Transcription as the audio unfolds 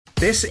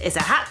This is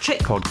a hat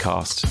trick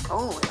podcast.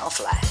 Oh,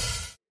 lovely.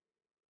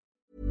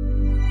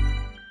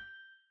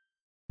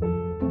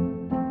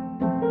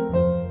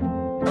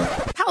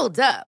 Hold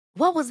up.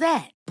 What was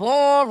that?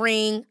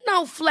 Boring.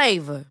 No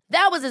flavor.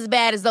 That was as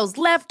bad as those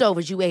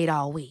leftovers you ate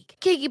all week.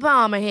 Keke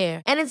Palmer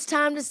here, and it's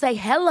time to say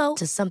hello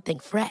to something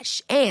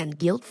fresh and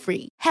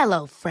guilt-free.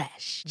 Hello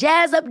Fresh.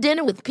 Jazz up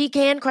dinner with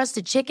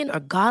pecan-crusted chicken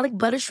or garlic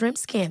butter shrimp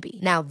scampi.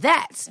 Now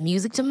that's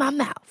music to my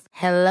mouth.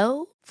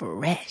 Hello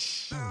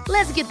Fresh.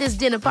 Let's get this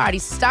dinner party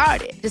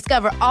started.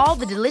 Discover all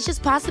the delicious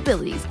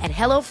possibilities at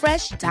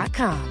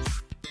hellofresh.com.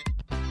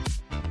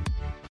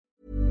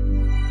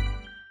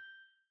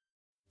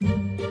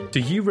 Do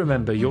you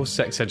remember your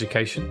sex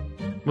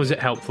education? Was it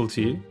helpful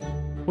to you?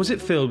 Was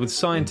it filled with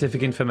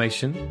scientific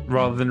information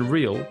rather than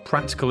real,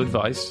 practical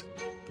advice?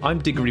 I'm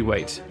Diggory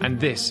Waite, and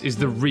this is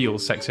The Real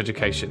Sex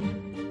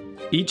Education.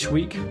 Each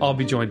week, I'll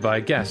be joined by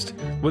a guest.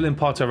 We'll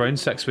impart our own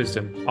sex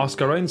wisdom,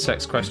 ask our own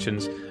sex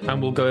questions, and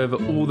we'll go over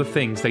all the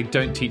things they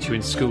don't teach you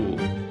in school.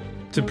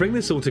 To bring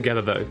this all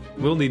together, though,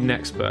 we'll need an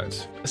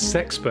expert, a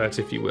sexpert,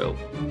 if you will.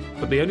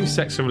 But the only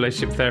sex and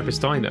relationship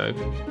therapist I know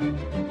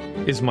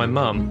is my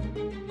mum.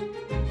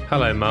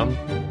 Hello, Mum.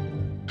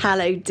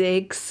 Hello,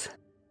 Diggs.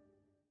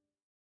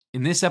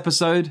 In this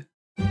episode,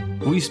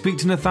 we speak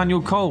to Nathaniel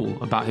Cole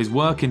about his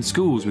work in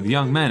schools with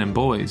young men and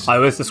boys. I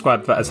always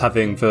describe that as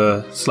having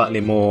the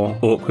slightly more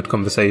awkward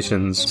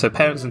conversations, so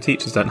parents and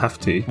teachers don't have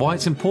to. Why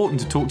it's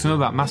important to talk to them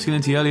about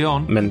masculinity early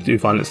on. Men do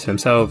violence to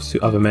themselves, to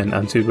other men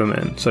and to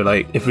women. So,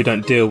 if we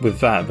don't deal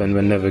with that, then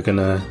we're never going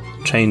to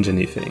change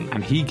anything.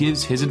 And he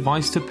gives his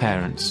advice to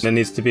parents. There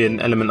needs to be an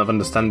element of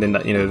understanding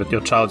that,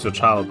 your child's your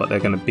child, but they're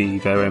going to be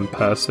their own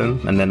person,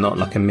 and they're not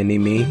like a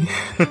mini-me.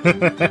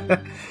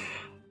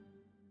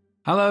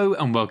 Hello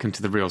and welcome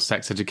to The Real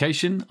Sex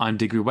Education. I'm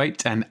Diggory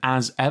Waite, and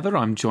as ever,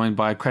 I'm joined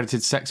by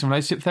accredited sex and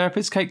relationship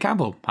therapist Kate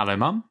Campbell. Hello,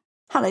 Mum.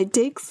 Hello,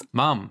 Diggs.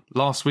 Mum,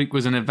 last week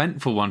was an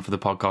eventful one for the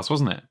podcast,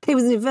 wasn't it? It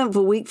was an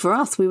eventful week for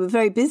us. We were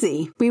very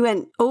busy. We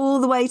went all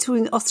the way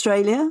to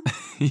Australia.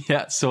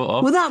 Yeah, sort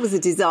of. Well, that was a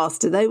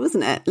disaster, though,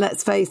 wasn't it?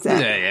 Let's face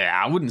it.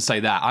 Yeah, I wouldn't say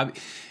that.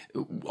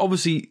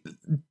 Obviously,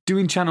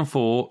 doing Channel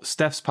 4,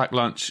 Steph's Packed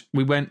Lunch,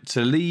 we went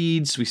to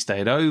Leeds, we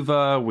stayed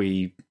over,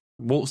 we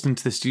waltzed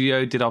into the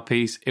studio, did our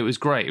piece. It was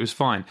great. It was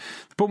fine.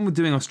 The problem with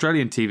doing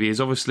Australian TV is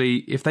obviously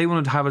if they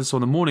wanted to have us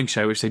on the morning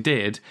show, which they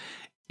did,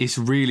 it's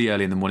really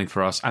early in the morning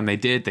for us. And they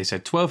did. They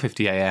said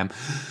 12:50 a.m.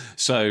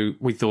 So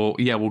we thought,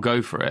 yeah, we'll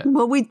go for it.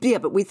 Well,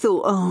 but we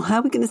thought, how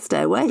are we going to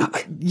stay awake? What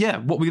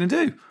are we going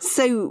to do?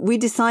 So we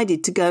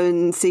decided to go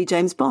and see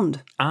James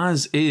Bond.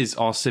 As is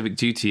our civic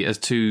duty as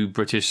two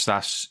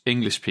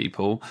British/English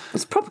people. It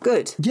was proper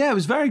good. Yeah, it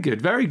was very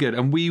good. Very good.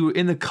 And we were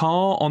in the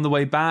car on the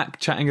way back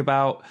chatting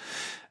about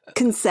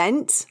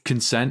Consent.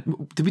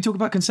 Did we talk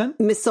about consent?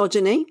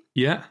 Misogyny.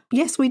 Yeah.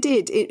 Yes, we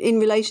did,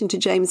 in relation to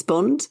James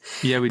Bond.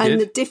 Yeah, we did.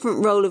 And the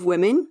different role of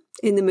women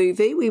in the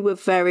movie. We were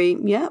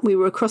we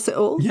were across it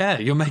all. Yeah,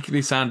 you're making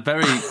me sound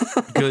very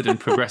good and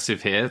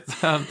progressive here.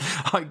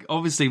 I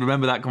obviously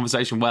remember that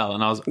conversation well,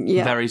 and I was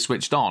very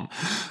switched on.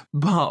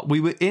 But we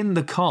were in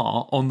the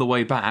car on the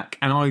way back,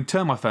 and I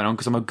turned my phone on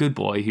because I'm a good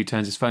boy who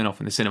turns his phone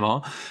off in the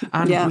cinema,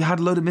 and we had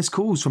a load of missed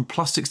calls from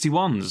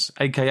 +61s,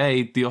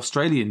 aka the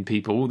Australian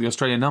people, the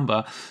Australian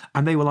number,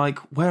 and they were like,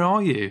 where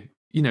are you?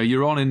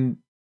 You're on in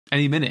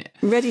any minute.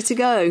 Ready to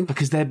go.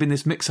 Because there'd been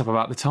this mix-up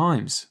about the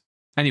times.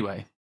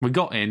 Anyway, we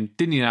got in,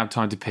 didn't even have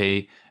time to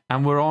pee,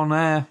 and we're on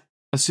air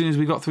as soon as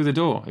we got through the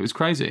door. It was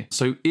crazy.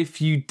 So if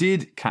you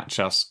did catch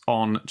us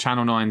on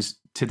Channel 9's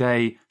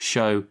Today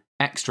Show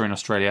Extra in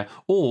Australia,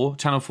 or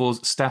Channel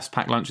 4's Steph's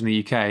Packed Lunch in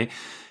the UK,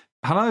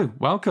 hello,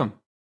 welcome.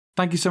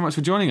 Thank you so much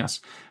for joining us.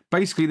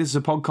 Basically, this is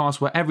a podcast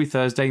where every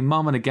Thursday,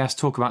 Mum and a guest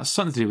talk about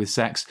something to do with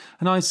sex,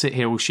 and I sit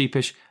here all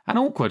sheepish and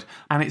awkward.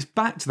 And it's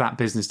back to that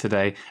business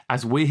today,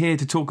 as we're here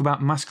to talk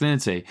about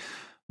masculinity.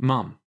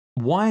 Mum,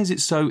 why is it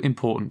so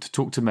important to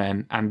talk to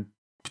men, and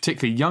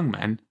particularly young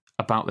men,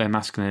 about their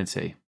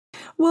masculinity?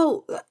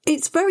 Well,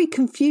 it's very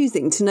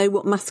confusing to know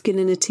what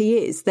masculinity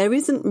is. There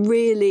isn't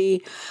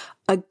really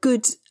a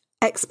good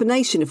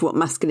explanation of what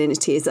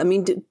masculinity is. I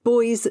mean,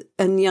 boys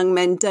and young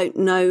men don't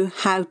know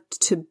how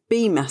to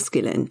be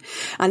masculine.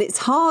 And it's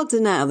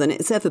harder now than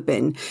it's ever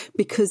been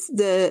because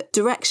the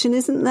direction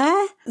isn't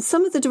there.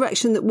 Some of the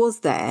direction that was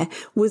there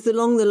was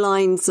along the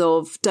lines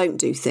of don't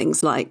do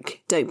things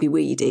like don't be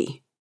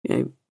weedy,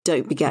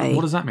 don't be gay.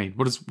 What does that mean?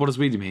 What does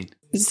weedy mean?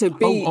 So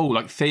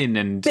like thin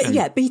and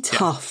be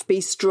tough, be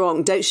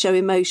strong, don't show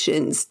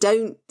emotions,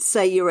 don't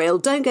say you're ill,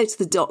 don't go to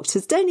the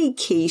doctors, don't eat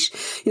quiche,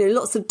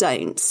 lots of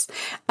don'ts.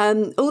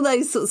 All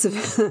those sorts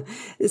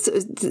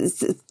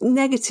of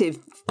negative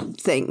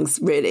things,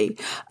 really.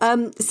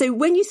 So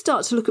when you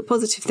start to look at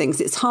positive things,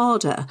 it's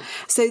harder.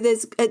 So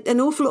there's an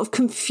awful lot of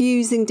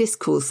confusing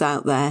discourse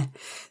out there.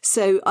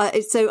 So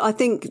I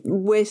think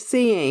we're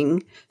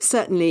seeing,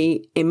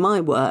 certainly in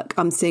my work,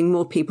 I'm seeing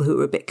more people who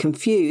are a bit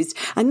confused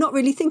and not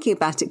really thinking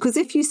about it. Because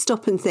if you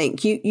stop and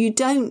think, you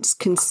don't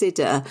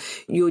consider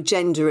your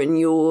gender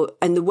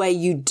and the way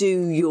you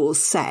do your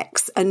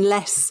sex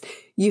unless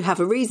you have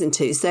a reason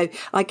to. So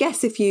I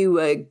guess if you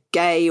were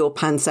gay or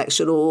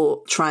pansexual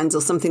or trans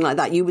or something like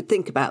that, you would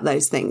think about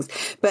those things.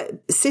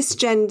 But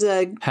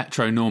cisgender...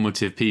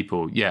 heteronormative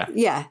people, yeah.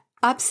 Yeah,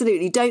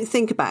 absolutely. Don't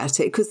think about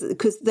it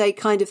because they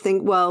kind of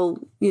think, well,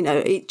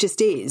 it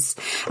just is.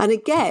 And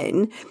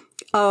again...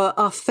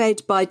 are fed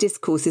by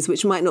discourses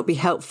which might not be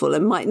helpful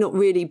and might not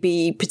really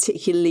be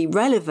particularly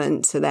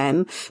relevant to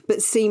them,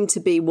 but seem to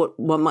be what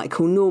one might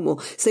call normal.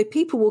 So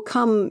people will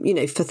come,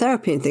 for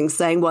therapy and things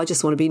saying, well, I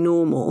just want to be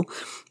normal.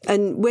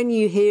 And when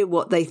you hear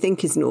what they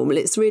think is normal,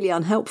 it's really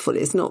unhelpful.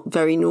 It's not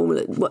very normal.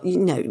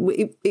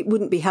 It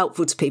wouldn't be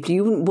helpful to people.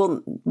 You wouldn't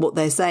want what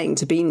they're saying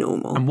to be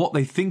normal. And what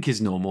they think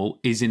is normal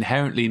is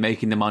inherently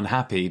making them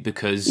unhappy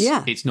because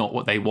it's not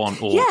what they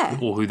want or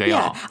who they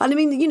are. And I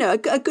mean,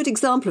 a good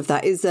example of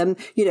that is,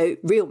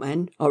 real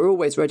men are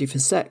always ready for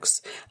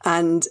sex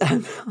and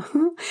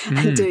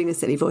and doing a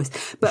silly voice,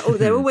 but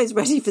they're always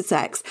ready for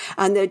sex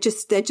and they're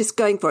just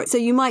going for it. So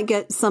you might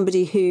get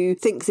somebody who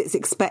thinks it's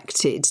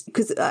expected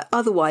because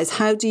otherwise,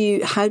 how do you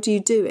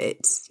do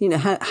it?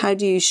 How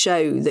do you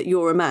show that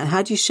you're a man?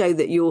 How do you show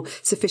that you're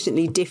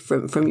sufficiently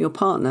different from your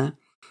partner?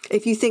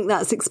 If you think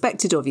that's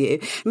expected of you,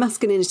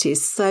 masculinity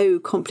is so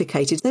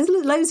complicated. There's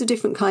loads of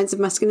different kinds of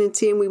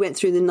masculinity, and we went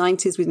through the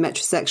 90s with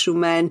metrosexual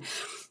men,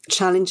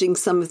 challenging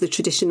some of the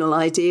traditional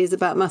ideas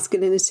about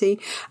masculinity.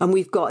 And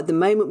at the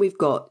moment, we've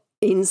got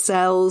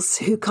incels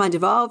who kind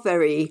of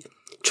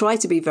try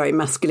to be very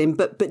masculine,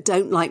 but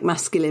don't like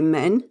masculine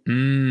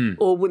men,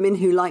 or women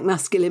who like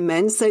masculine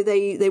men. So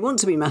they want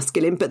to be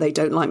masculine, but they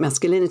don't like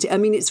masculinity. I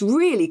mean, it's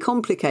really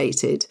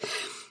complicated.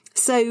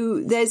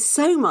 So there's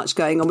so much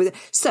going on with it.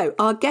 So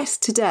our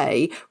guest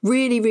today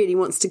really, really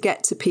wants to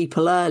get to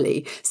people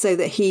early so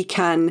that he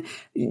can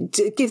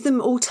give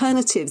them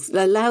alternatives,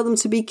 allow them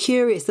to be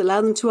curious,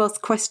 allow them to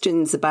ask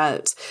questions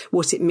about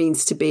what it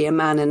means to be a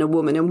man and a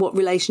woman and what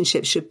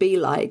relationships should be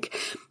like.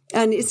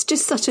 And it's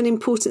just such an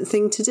important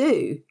thing to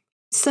do.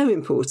 So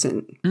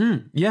important.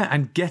 Yeah,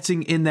 and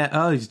getting in there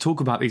early to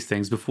talk about these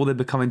things before they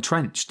become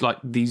entrenched, like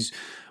these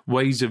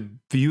ways of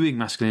viewing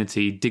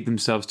masculinity dig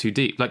themselves too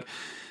deep. Like,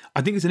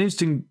 I think it's an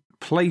interesting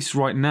place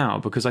right now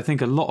because I think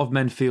a lot of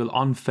men feel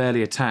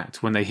unfairly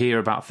attacked when they hear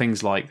about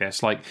things like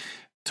this, like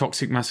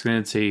toxic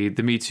masculinity,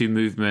 the Me Too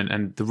movement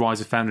and the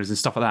rise of feminism and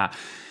stuff like that.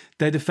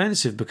 They're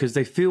defensive because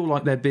they feel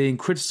like they're being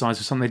criticised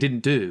for something they didn't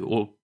do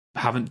or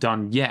haven't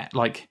done yet.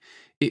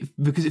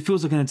 Because it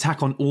feels like an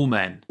attack on all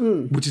men,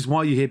 which is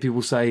why you hear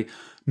people say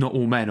not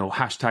all men or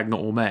hashtag not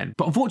all men.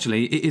 But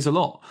unfortunately, it is a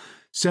lot.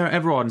 Sarah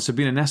Everard and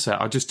Sabina Nessa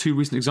are just two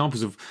recent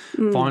examples of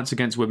violence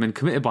against women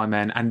committed by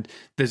men. And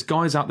there's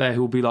guys out there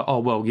who will be like, oh,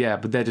 well, yeah,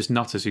 but they're just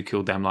nutters who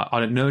killed them. Like, I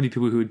don't know any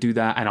people who would do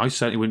that. And I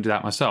certainly wouldn't do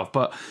that myself.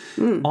 But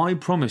I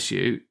promise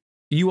you,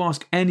 you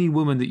ask any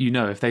woman that you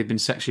know if they've been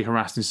sexually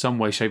harassed in some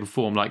way, shape or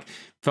form, like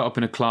felt up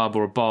in a club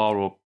or a bar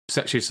or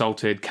sexually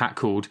assaulted,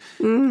 catcalled.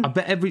 I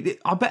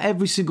bet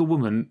every single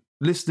woman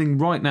listening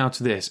right now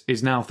to this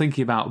is now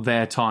thinking about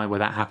their time where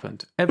that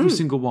happened. Every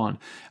single one.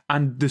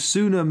 And the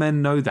sooner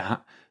men know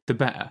that, the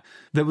better.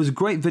 There was a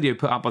great video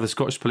put out by the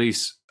Scottish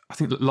Police, I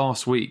think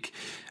last week,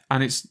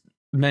 and it's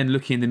men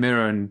looking in the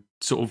mirror and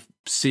sort of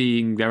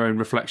seeing their own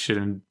reflection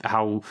and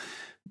how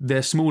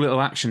their small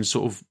little actions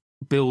sort of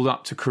build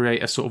up to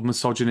create a sort of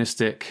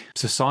misogynistic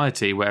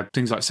society where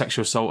things like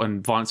sexual assault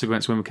and violence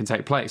against women can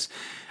take place.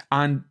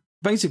 And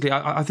basically,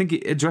 I think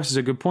it addresses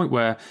a good point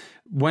where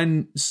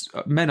when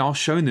men are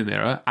shown the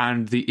mirror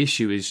and the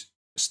issue is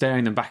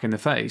staring them back in the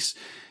face,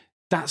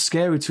 that's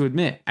scary to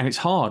admit and it's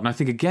hard. And I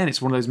think, again,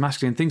 it's one of those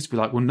masculine things to be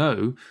like, well,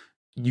 no,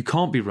 you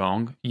can't be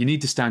wrong. You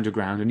need to stand your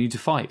ground and you need to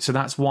fight. So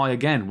that's why,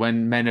 again,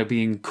 when men are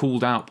being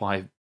called out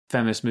by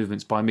feminist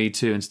movements, by Me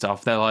Too and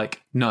stuff, they're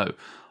like, no,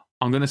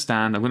 I'm going to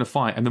stand, I'm going to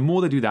fight. And the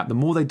more they do that, the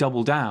more they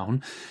double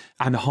down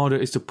and the harder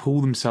it is to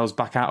pull themselves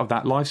back out of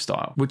that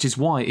lifestyle, which is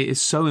why it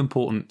is so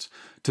important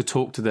to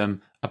talk to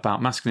them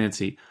about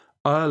masculinity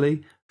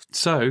early.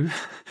 So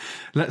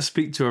let's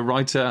speak to a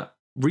writer,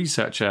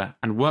 researcher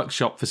and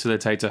workshop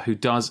facilitator who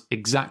does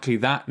exactly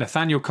that.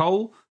 Nathaniel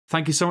Cole,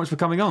 thank you so much for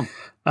coming on.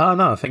 Oh,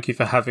 no, thank you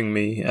for having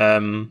me.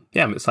 I'm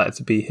excited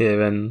to be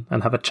here and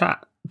have a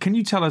chat. Can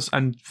you tell us,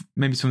 and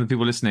maybe some of the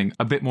people listening,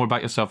 a bit more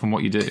about yourself and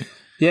what you do?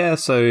 Yeah,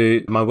 so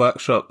my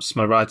workshops,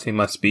 my writing,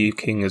 my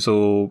speaking is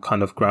all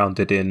kind of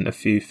grounded in a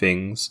few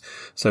things.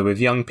 So with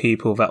young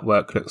people, that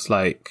work looks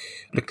like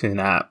looking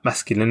at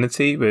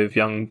masculinity with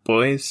young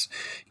boys,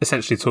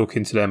 essentially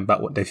talking to them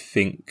about what they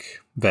think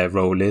their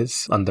role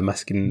is under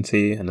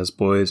masculinity and as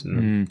boys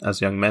and as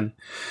young men.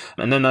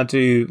 And then I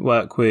do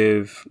work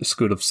with the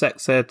School of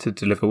Sex Ed to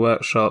deliver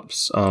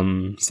workshops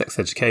on sex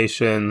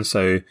education.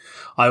 So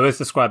I always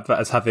describe that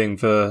as having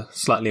the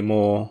slightly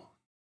more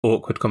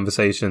awkward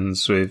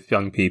conversations with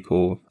young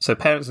people. So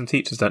parents and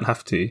teachers don't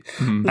have to.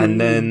 And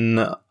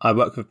then I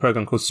work with a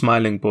program called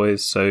Smiling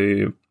Boys.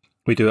 So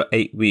we do an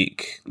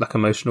 8-week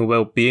emotional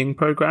well-being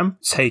program,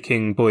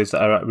 taking boys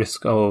that are at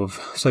risk of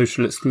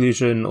social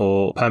exclusion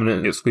or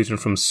permanent exclusion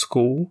from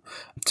school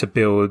to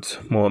build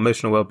more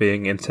emotional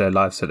well-being into their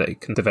lives so they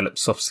can develop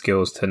soft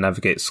skills to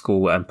navigate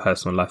school and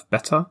personal life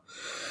better.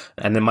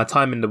 And then my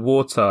time in the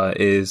water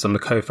is I'm the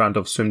co-founder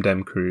of Swim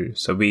Dem Crew.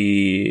 So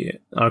we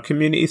are a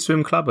community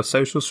swim club, a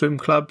social swim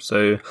club.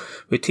 So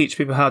we teach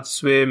people how to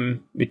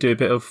swim. We do a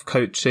bit of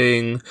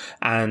coaching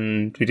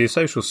and we do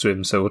social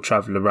swim. So we'll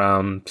travel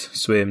around,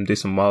 swim, do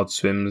some wild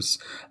swims.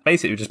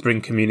 Basically, we just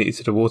bring community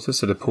to the water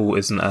so the pool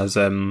isn't as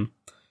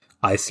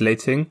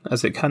isolating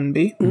as it can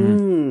be.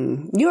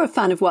 You're a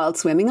fan of wild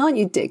swimming, aren't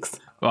you, Diggs?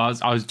 Well,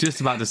 I was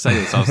just about to say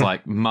this. I was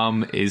like,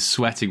 Mum is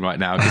sweating right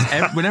now.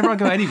 Because whenever I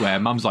go anywhere,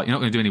 Mum's like, you're not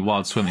going to do any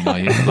wild swimming, are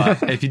you?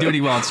 Like, if you do any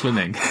wild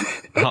swimming,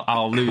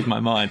 I'll lose my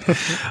mind.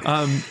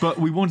 But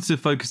we wanted to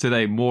focus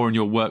today more on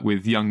your work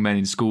with young men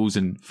in schools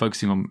and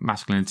focusing on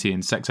masculinity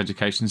and sex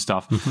education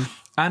stuff. Mm-hmm.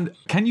 And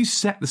can you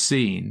set the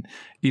scene,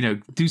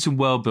 do some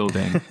world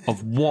building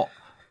of what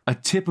a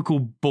typical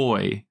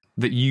boy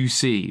that you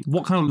see,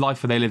 what kind of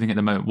life are they living at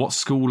the moment? What's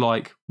school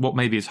like? What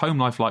maybe is home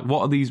life like?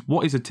 What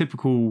is a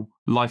typical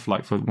life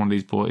like for one of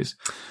these boys?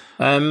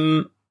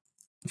 For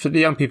the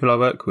young people I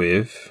work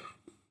with,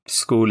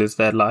 school is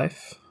their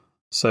life.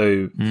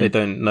 So they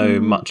don't know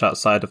much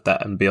outside of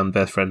that and beyond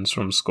their friends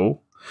from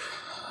school.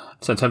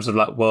 So in terms of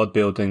like world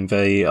building,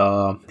 they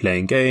are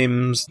playing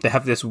games. They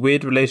have this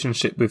weird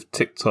relationship with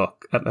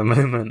TikTok at the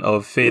moment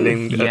of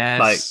feeling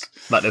like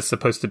they're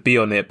supposed to be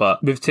on it.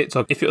 But with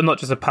TikTok, if you're not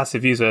just a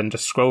passive user and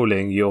just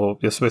scrolling, you're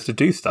supposed to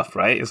do stuff,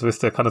 right? You're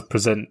supposed to kind of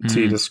present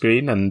to the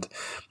screen. And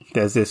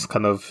there's this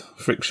kind of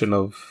friction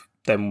of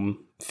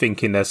them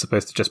thinking they're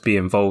supposed to just be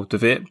involved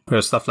with it.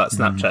 Whereas stuff like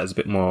Snapchat is a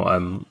bit more,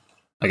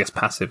 I guess,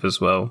 passive as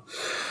well.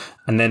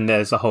 And then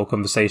there's a whole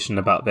conversation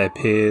about their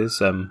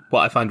peers.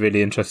 What I find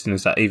really interesting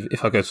is that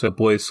if I go to a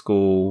boys'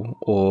 school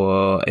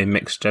or a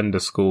mixed gender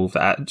school,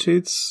 the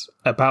attitudes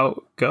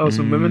about girls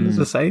and women is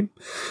the same,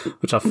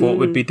 which I thought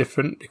would be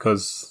different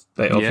because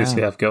they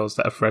obviously have girls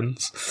that are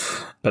friends,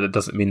 but it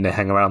doesn't mean they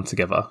hang around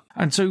together.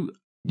 And so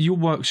your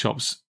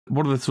workshops,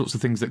 what are the sorts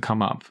of things that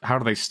come up? How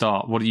do they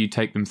start? What do you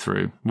take them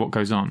through? What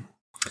goes on?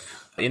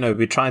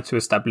 We try to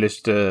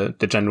establish the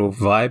general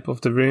vibe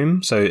of the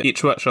room. So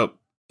each workshop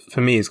for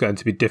me is going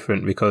to be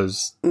different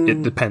because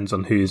it depends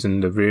on who's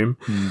in the room.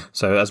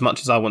 So as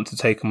much as I want to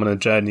take them on a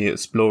journey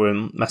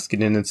exploring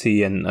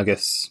masculinity and I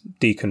guess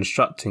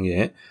deconstructing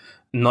it,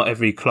 not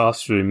every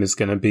classroom is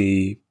going to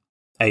be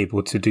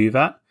able to do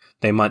that.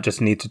 They might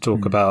just need to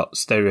talk about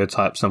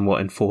stereotypes and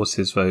what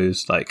enforces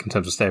those, like in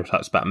terms of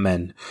stereotypes about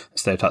men,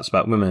 stereotypes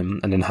about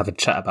women, and then have a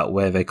chat about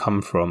where they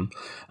come from,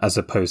 as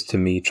opposed to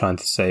me trying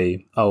to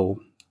say,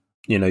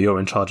 you're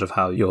in charge of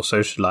how you're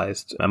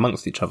socialized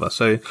amongst each other.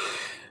 So,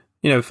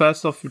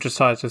 first off, we just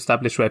try to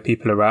establish where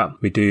people are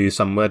at. We do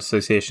some word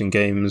association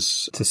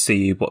games to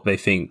see what they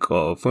think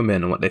of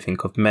women and what they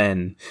think of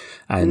men.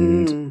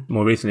 And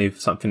more recently,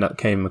 something that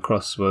came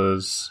across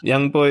was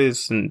young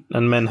boys and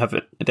men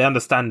they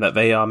understand that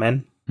they are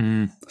men.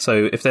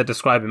 So if they're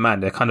describing man,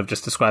 they're kind of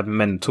just describing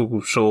men,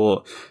 tall,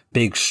 short,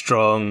 big,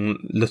 strong,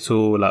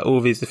 little, like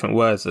all these different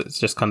words. It's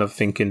just kind of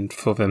thinking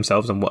for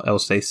themselves and what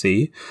else they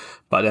see.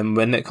 But then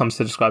when it comes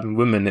to describing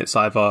women, it's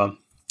either...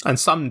 And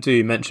some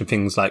do mention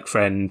things like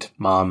friend,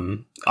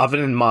 mum,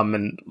 other than mum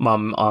and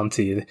mum,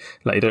 auntie,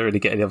 like you don't really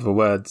get any other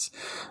words.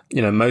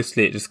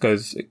 Mostly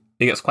it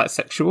gets quite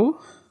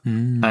sexual.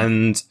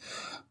 And,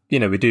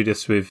 we do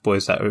this with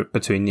boys that are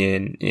between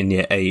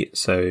year 8.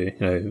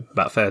 So,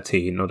 about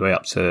 13 all the way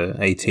up to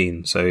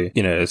 18. So,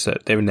 so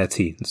they're in their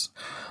teens.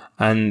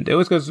 And it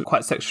always goes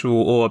quite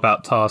sexual or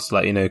about tasks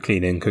like,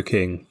 cleaning,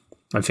 cooking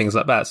and things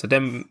like that. So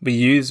then we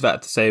use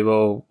that to say,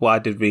 well, why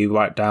did we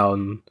write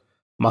down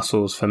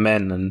muscles for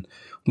men and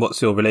what's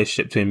your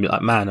relationship between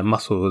like man and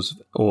muscles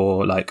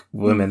or like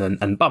women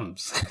and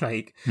bums?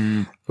 Like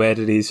where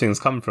do these things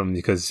come from?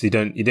 Because you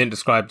didn't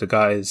describe the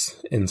guys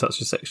in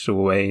such a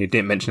sexual way. You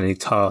didn't mention any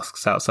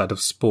tasks outside of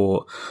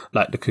sport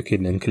like the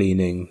cooking and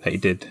cleaning that you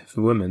did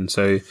for women.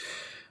 So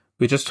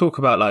we just talk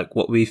about like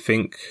what we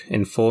think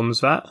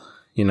informs that,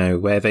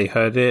 where they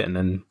heard it. And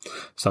then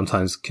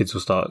sometimes kids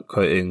will start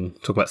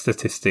talk about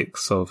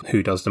statistics of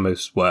who does the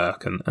most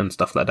work and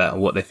stuff like that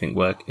and what they think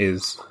work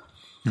is.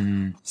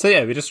 So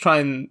yeah, we just try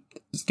and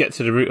get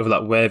to the root of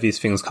like where these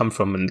things come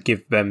from and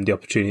give them the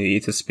opportunity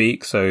to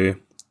speak. So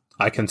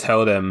I can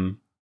tell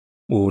them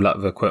all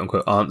like the quote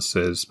unquote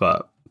answers,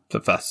 but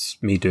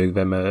that's me doing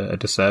them a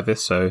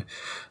disservice. So I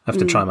have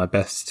to try my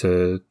best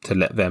to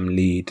let them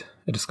lead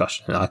a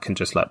discussion, and I can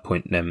just like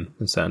point them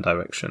in certain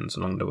directions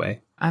along the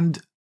way.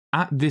 And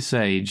at this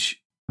age,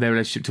 their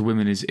relationship to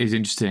women is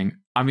interesting.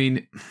 I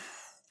mean,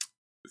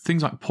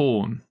 things like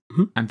porn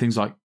and things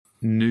like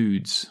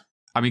nudes.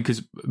 I mean,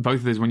 because both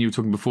of those, when you were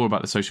talking before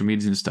about the social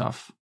medias and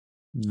stuff,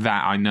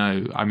 that I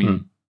know. I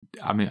mean,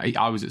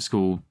 I was at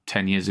school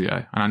 10 years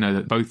ago, and I know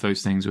that both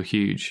those things were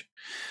huge.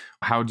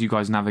 How do you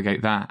guys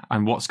navigate that?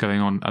 And what's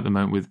going on at the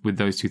moment with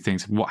those two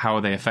things? How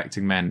are they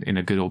affecting men in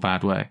a good or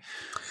bad way?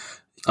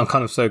 I'm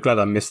kind of so glad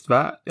I missed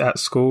that at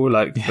school,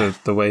 like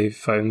the way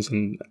phones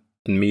and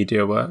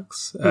media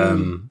works. I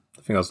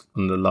think I was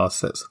one of the last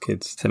sets of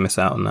kids to miss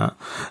out on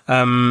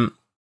that.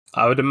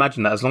 I would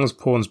imagine that as long as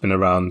porn's been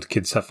around,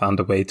 kids have found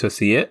a way to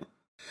see it.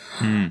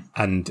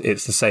 And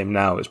it's the same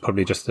now. It's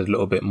probably just a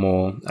little bit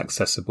more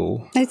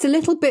accessible. It's a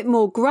little bit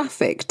more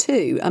graphic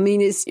too. I mean,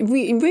 it's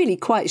really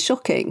quite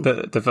shocking.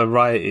 The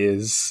variety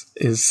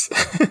is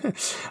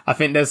I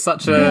think there's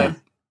such a,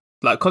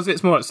 like, because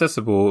it's more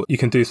accessible, you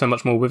can do so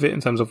much more with it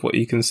in terms of what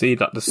you can see,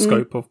 like the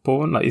scope of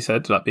porn, like you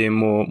said, like being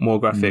more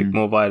graphic,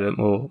 more violent,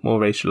 more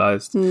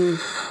racialized.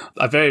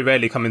 I very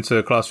rarely come into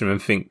a classroom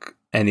and think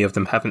any of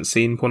them haven't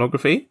seen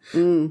pornography.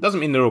 Doesn't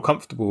mean they're all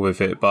comfortable with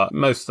it, but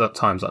most of the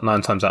times, like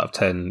 9 times out of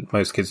 10,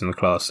 most kids in the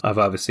class have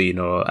either seen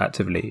or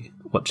actively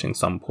watching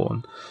some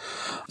porn.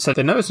 So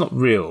they know it's not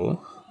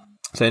real.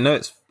 So they know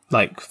it's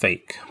like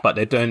fake, but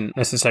they don't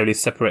necessarily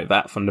separate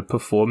that from the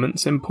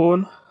performance in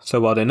porn. So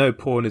while they know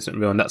porn isn't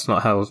real and that's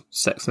not how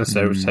sex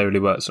necessarily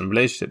works and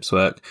relationships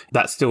work,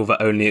 that's still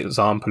the only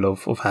example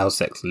of how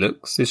sex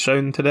looks is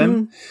shown to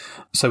them.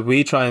 So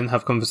we try and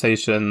have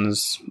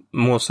conversations,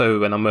 more so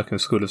when I'm working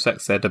with School of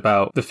Sex Ed,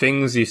 about the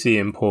things you see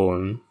in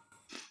porn.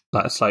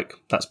 That's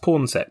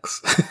porn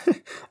sex,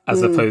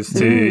 as opposed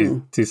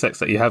to sex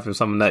that you have with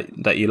someone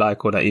that you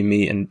like or that you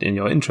meet and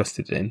you're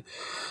interested in.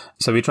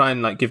 So we try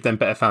and like give them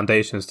better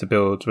foundations to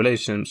build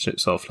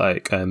relationships of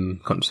like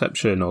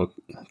contraception or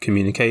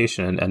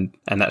communication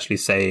and actually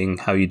saying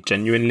how you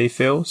genuinely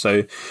feel.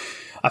 So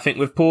I think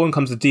with porn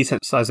comes a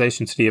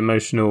desensitization to the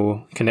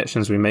emotional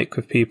connections we make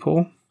with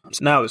people.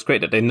 So now it's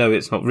great that they know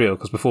it's not real,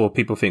 because before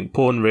people think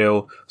porn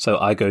real, so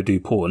I go do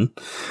porn,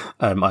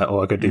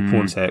 or I go do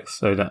porn sex.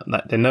 So that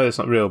they know it's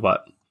not real,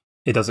 but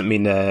it doesn't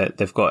mean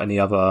they've got any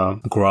other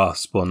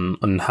grasp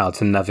on how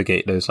to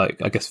navigate those,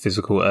 like, I guess,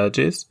 physical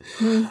urges.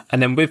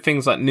 And then with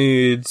things like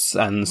nudes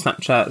and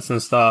Snapchats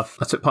and stuff,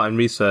 I took part in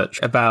research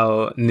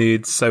about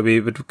nudes. So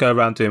we would go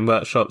around doing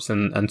workshops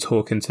and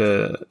talking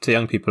to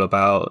young people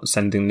about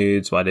sending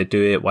nudes, why they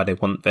do it, why they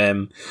want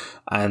them.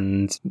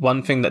 And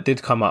one thing that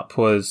did come up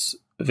was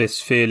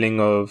this feeling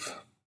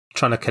of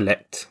trying to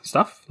collect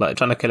stuff, like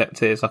trying to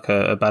collect it is like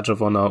a badge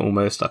of honor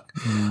almost. Like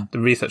the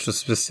research was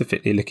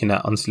specifically looking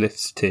at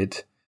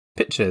unsolicited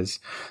pictures.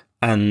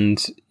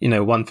 And, you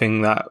know, one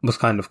thing that was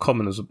kind of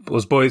common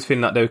was boys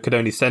feeling like they could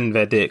only send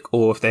their dick,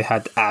 or if they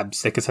had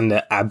abs, they could send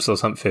their abs or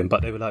something.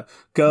 But they were like,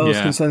 girls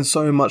can send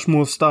so much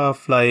more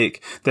stuff.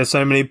 Like, there's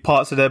so many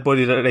parts of their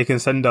body that they can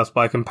send us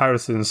by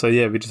comparison. So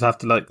yeah, we just have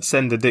to like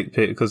send a dick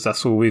pic because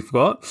that's all we've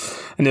got.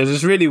 And there's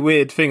this really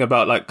weird thing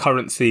about like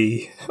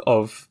currency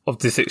of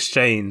this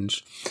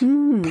exchange.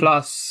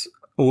 Plus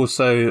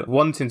also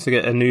wanting to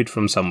get a nude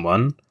from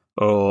someone,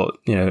 or,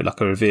 you know, like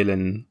a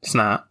revealing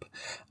snap,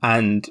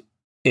 and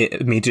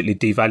it immediately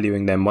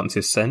devaluing them once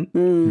it's sent.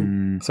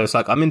 So it's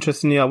like, I'm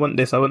interested in you, I want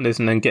this,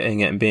 and then getting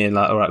it and being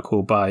like, all right,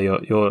 cool, bye.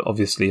 You're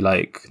obviously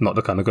like not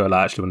the kind of girl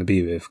I actually want to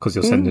be with because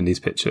you're sending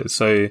these pictures.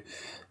 So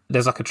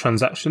there's like a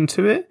transaction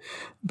to it,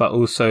 but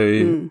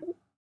also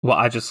what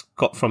I just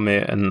got from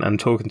it and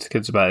talking to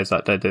kids about is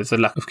that there's a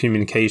lack of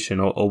communication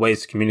or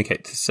ways to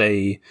communicate to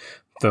say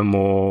the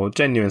more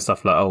genuine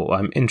stuff like, oh,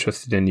 I'm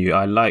interested in you,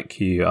 I like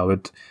you, I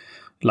would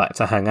like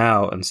to hang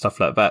out and stuff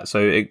like that. So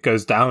it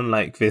goes down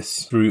like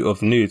this route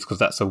of nudes because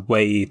that's a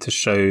way to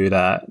show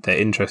that they're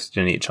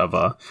interested in each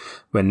other,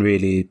 when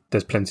really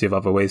there's plenty of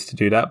other ways to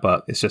do that,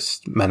 but it's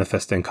just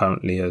manifesting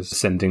currently as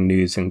sending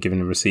nudes and giving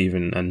and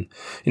receiving. And,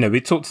 you know,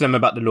 we talked to them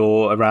about the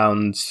law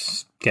around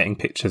getting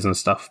pictures and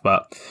stuff,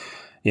 but,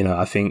 you know,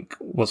 I think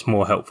what's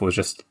more helpful is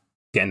just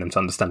getting them to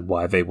understand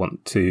why they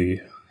want to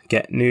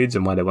get nudes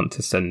and why they want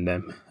to send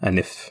them, and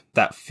if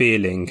that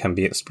feeling can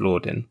be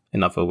explored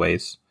in other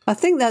ways. I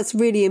think that's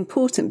really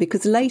important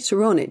because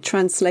later on it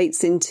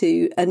translates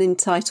into an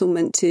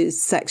entitlement to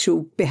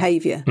sexual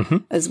behaviour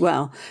as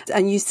well.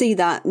 And you see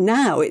that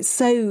now. It's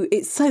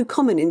so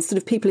common in sort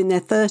of people in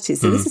their 30s.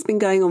 So this has been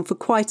going on for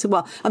quite a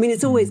while. I mean,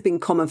 it's always been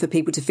common for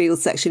people to feel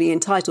sexually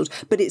entitled,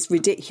 but it's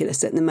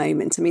ridiculous at the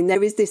moment. I mean,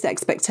 there is this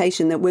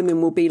expectation that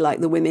women will be like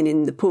the women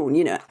in the porn,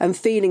 you know, and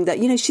feeling that,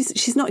 you know,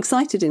 she's not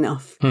excited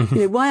enough. You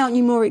know, why aren't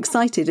you more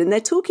excited? And they're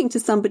talking to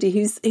somebody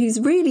who's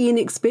really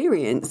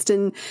inexperienced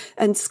and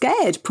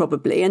scared,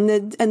 probably, and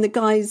the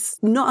guy's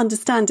not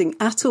understanding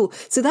at all.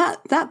 So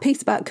that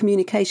piece about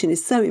communication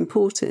is so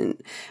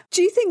important.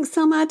 Do you think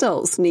some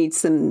adults need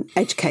some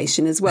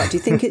education as well? Do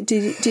you think do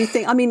you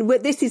think, I mean,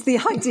 this is the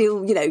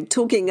ideal, you know,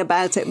 talking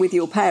about it with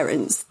your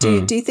parents.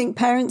 Do you think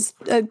parents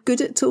are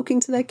good at talking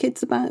to their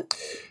kids about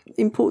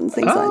important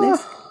things like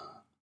this?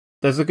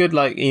 There's a good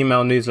like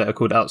email newsletter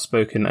called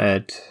Outspoken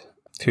Ed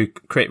to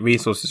create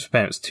resources for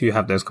parents to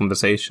have those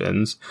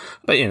conversations.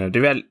 But, you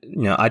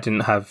know, I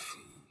didn't have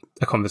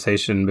a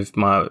conversation with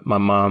my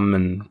mum,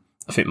 and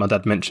I think my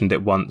dad mentioned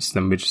it once,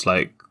 then we just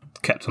like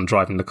kept on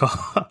driving the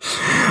car.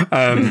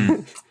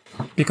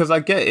 Because I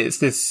get it's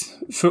this,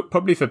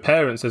 probably for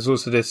parents, there's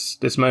also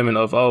this moment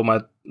of, oh,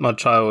 my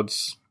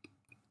child's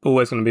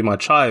always going to be my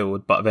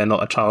child, but they're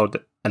not a child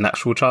an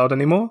actual child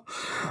anymore.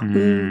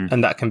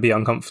 And that can be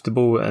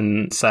uncomfortable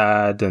and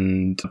sad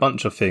and a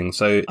bunch of things.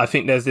 So I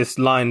think there's this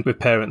line with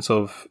parents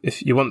of,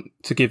 if you want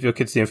to give your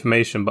kids the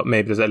information, but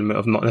maybe there's an element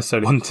of not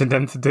necessarily wanting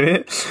them to do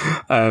it.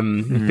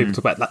 People talk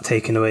about that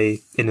taking away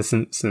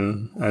innocence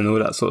and all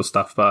that sort of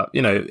stuff. But,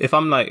 you know, if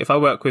I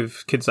work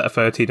with kids that are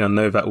 13 and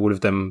know that all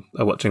of them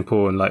are watching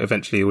porn, like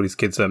eventually all these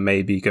kids are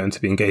maybe going to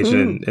be engaged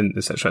in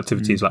the sexual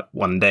activities like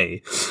one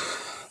day.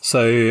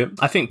 So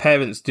I think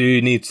parents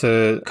do need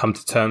to come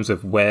to terms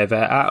with where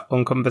they're at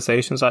on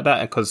conversations like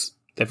that, because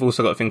they've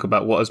also got to think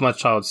about, what has my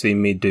child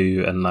seen me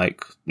do, and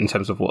like in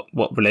terms of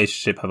what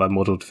relationship have I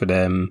modelled for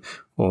them,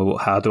 or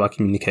how do I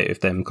communicate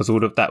with them, because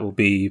all of that will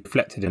be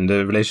reflected in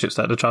the relationships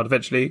that the child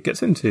eventually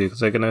gets into, because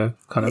they're going to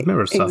kind of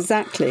mirror stuff.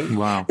 Exactly.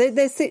 Wow.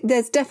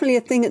 There's definitely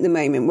a thing at the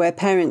moment where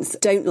parents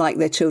don't like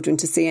their children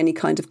to see any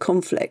kind of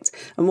conflict.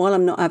 And while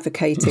I'm not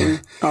advocating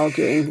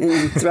arguing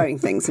and throwing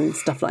things and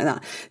stuff like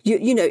that,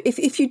 you know,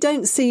 if you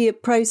don't see a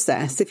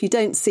process, if you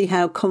don't see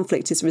how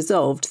conflict is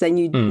resolved, then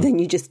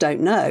you just don't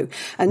know.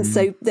 And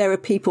so there are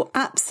people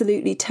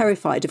absolutely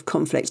terrified of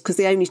conflict because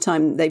the only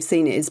time they've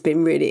seen it has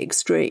been really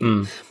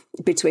extreme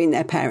between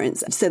their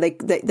parents. So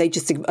they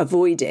just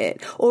avoid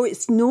it, or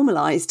it's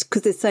normalised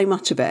because there's so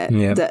much of it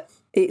that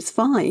it's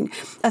fine.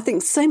 I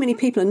think so many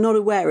people are not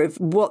aware of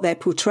what they're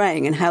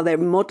portraying and how they're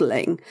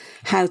modelling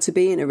how to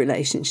be in a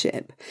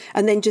relationship,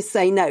 and then just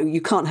say, no, you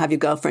can't have your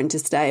girlfriend to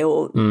stay,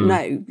 or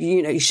no,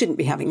 you know, you shouldn't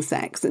be having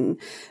sex. And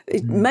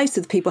most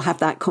of the people have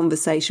that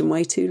conversation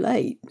way too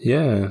late.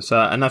 Yeah. So,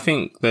 and I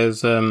think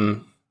there's,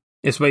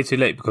 it's way too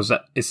late because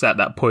it's at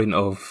that point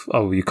of,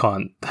 oh, you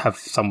can't have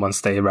someone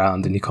stay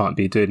around and you can't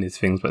be doing these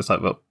things. But it's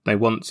like, well, they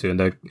want to, and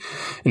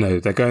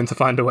they're going to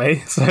find a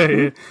way.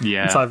 So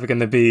it's either going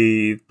to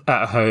be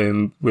at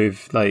home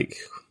with, like,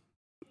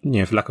 you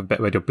know, for lack of a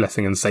better word, your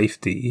blessing and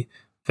safety,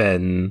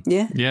 then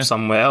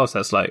somewhere else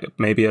that's like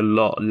maybe a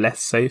lot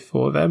less safe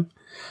for them.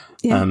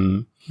 Yeah.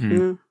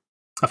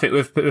 I think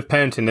with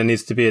parenting, there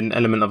needs to be an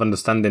element of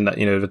understanding that,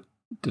 you know,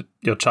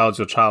 your child's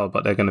your child,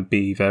 but they're going to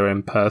be their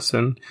own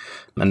person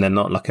and they're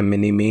not like a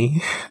mini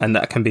me. And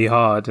that can be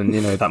hard. And,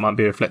 you know, that might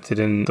be reflected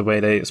in the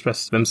way they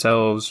express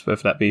themselves,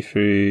 whether that be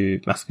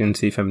through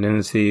masculinity,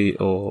 femininity,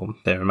 or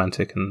their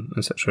romantic and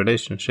sexual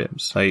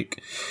relationships.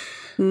 Like,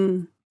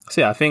 so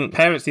yeah, I think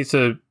parents need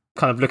to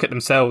kind of look at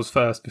themselves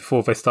first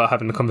before they start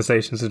having the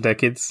conversations with their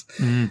kids.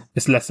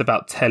 It's less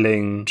about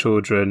telling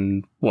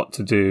children what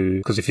to do,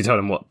 because if you tell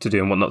them what to do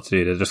and what not to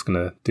do, they're just going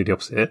to do the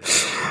opposite.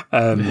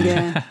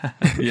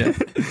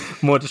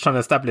 More just trying to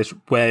establish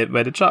where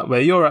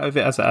you're out of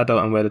it as an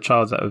adult and where the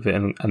child's out of it,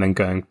 and then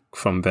going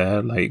from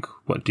there, like,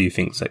 what do you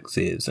think sex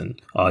is,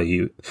 and are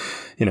you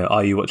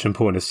watching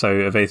porn? Is so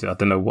evasive. I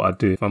don't know what I'd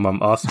do if my mum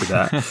asked me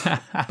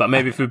that. But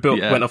maybe if we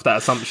went off that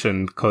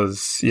assumption,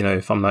 because, you know,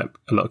 if I'm like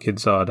a lot of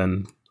kids are,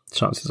 then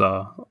chances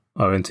are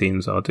our own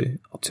teens are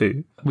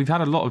too. We've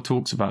had a lot of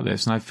talks about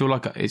this, and I feel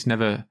like it's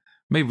never,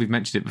 maybe we've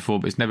mentioned it before,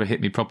 but it's never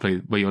hit me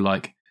properly, where you're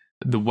like,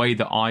 the way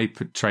that I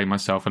portray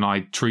myself and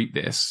I treat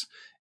this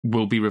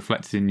will be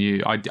reflected in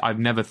you. I've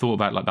never thought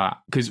about it like that,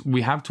 because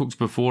we have talked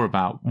before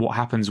about what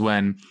happens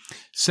when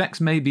sex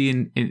may be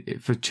in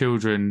for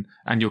children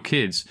and your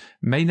kids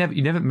you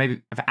never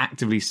maybe have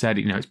actively said,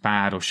 you know, it's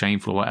bad or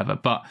shameful or whatever,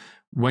 but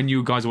when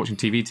you guys are watching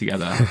TV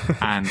together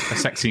and a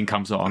sex scene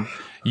comes on,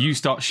 you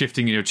start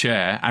shifting in your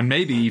chair, and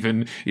maybe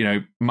even, you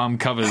know, mum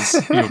covers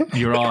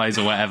your eyes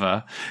or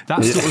whatever.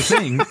 That sort of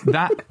thing,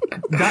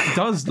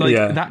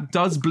 that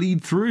does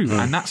bleed through,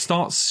 and that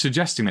starts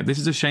suggesting that this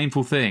is a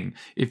shameful thing.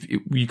 If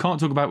you can't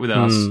talk about it with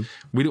us,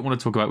 we don't want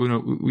to talk about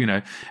it. You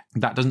know,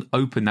 that doesn't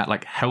open that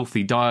like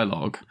healthy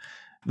dialogue.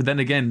 But then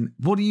again,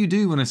 what do you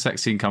do when a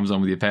sex scene comes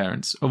on with your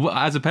parents?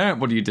 As a parent,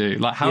 what do you do?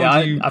 Like,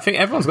 how do you... I think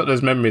everyone's got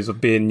those memories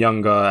of being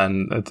younger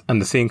and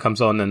the scene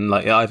comes on and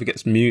like it either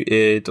gets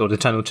muted or the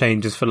channel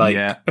changes for like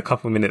a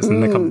couple of minutes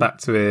and they come back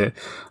to it.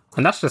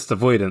 And that's just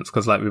avoidance,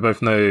 because like we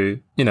both know,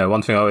 you know,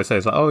 one thing I always say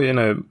is like, oh, you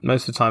know,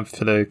 most of the time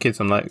for the kids,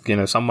 I'm like, you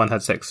know, someone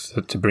had sex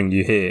to bring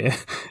you here,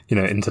 you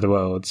know, into the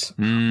world,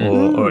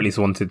 or at least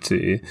wanted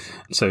to.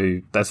 So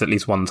that's at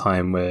least one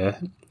time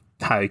where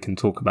how you can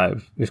talk about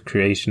it with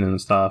creation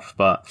and stuff,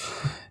 but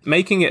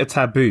making it a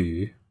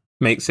taboo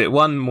makes it,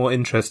 one, more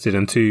interested,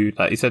 and two,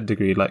 like you said,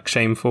 degree, like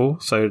shameful.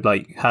 So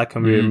like, how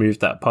can we remove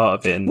that part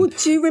of it? And... Well,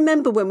 do you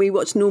remember when we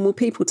watched Normal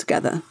People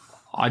together?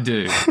 I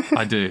do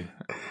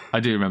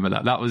remember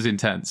that. That was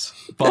intense.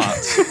 But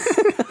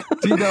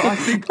do you know, I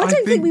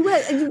don't think we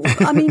were.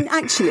 I mean,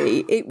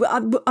 actually,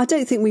 I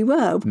don't think we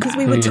were, because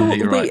we were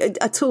talking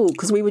at all,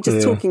 because we were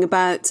just talking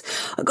about,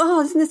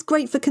 oh, isn't this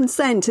great for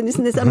consent? And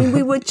isn't this, I mean,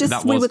 we were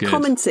good.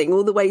 Commenting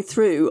all the way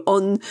through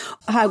on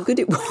how good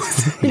it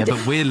was. Yeah,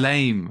 but we're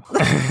lame.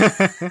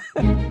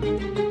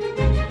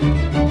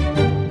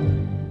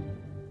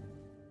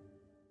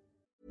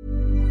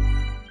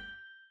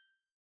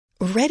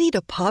 Ready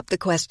to pop the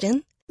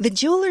question? The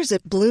jewelers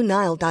at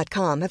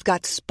BlueNile.com have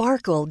got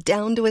sparkle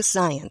down to a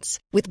science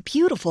with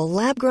beautiful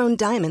lab-grown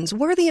diamonds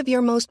worthy of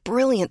your most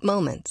brilliant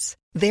moments.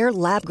 Their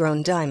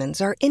lab-grown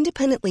diamonds are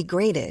independently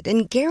graded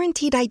and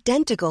guaranteed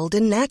identical to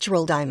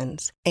natural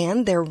diamonds.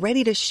 And they're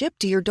ready to ship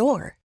to your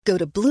door. Go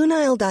to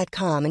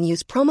BlueNile.com and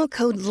use promo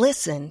code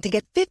LISTEN to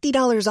get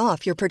 $50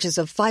 off your purchase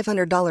of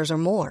 $500 or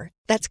more.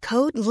 That's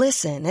code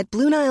LISTEN at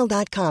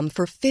BlueNile.com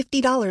for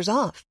 $50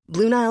 off.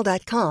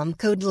 BlueNile.com,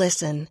 code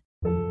LISTEN.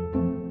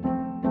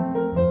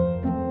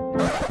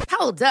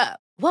 Hold up.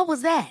 What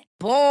was that?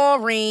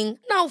 Boring.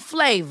 No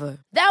flavor.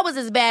 That was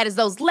as bad as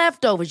those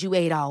leftovers you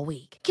ate all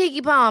week.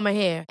 Keke Palmer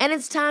here, and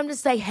it's time to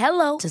say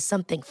hello to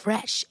something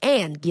fresh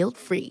and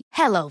guilt-free.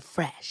 Hello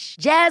Fresh.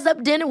 Jazz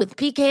up dinner with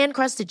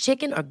pecan-crusted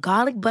chicken or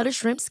garlic butter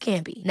shrimp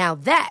scampi. Now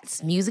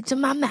that's music to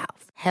my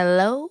mouth.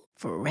 Hello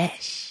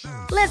Fresh.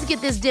 Let's get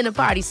this dinner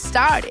party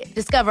started.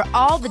 Discover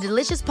all the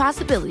delicious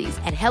possibilities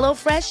at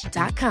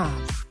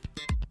HelloFresh.com.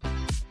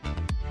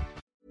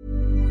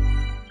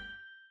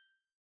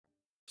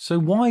 So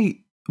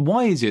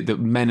why is it that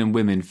men and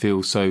women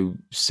feel so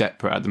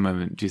separate at the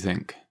moment, do you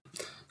think?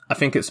 I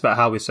think it's about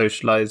how we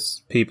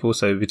socialise people.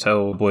 So we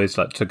tell boys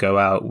like to go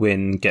out,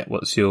 win, get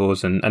what's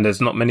yours. And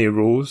there's not many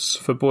rules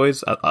for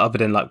boys other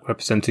than like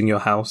representing your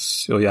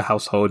house or your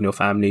household and your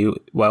family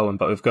well.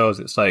 But with girls,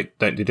 it's like,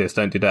 don't do this,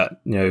 don't do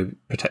that,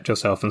 protect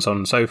yourself and so on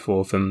and so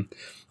forth. And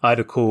I had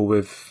a call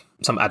with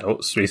some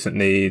adults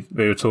recently.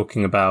 We were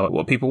talking about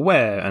what people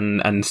wear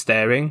and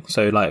staring.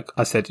 So like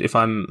I said, if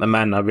I'm a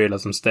man, I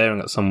realise I'm staring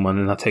at someone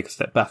and I take a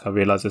step back, I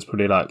realise there's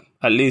probably like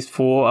at least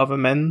 4 other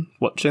men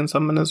watching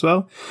someone as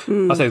well.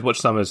 I say watch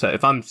someone. So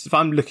if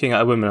I'm looking at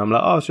a woman, I'm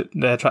like, oh,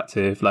 they're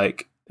attractive.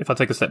 Like if I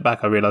take a step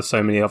back, I realise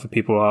so many other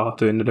people are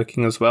doing the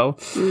looking as well.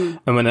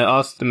 And when I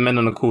asked the men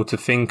on the call to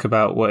think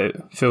about what it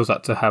feels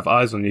like to have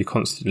eyes on you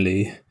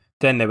constantly,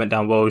 then they went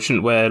down, well, we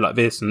shouldn't wear like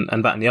this and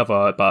that and the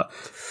other. But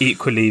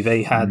equally,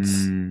 they had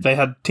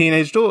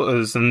teenage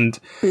daughters, and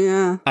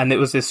it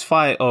was this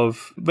fight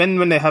of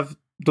when they have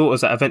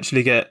daughters that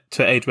eventually get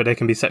to an age where they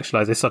can be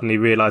sexualized, they suddenly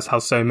realize how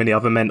so many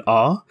other men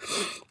are.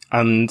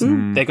 And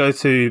they go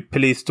to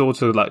police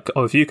daughter like,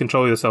 oh, if you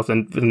control yourself,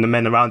 then the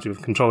men around you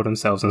will control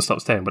themselves and stop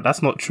staring. But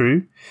that's not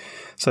true.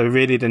 So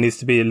really, there needs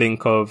to be a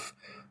link of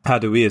how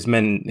do we as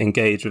men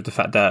engage with the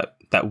fact that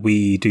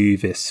we do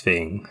this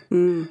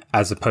thing,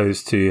 as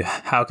opposed to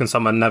how can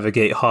someone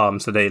navigate harm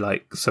so they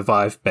like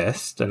survive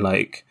best, and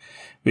like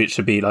it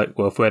should be like,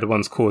 well, if we're the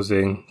ones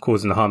causing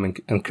the harm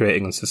and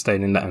creating and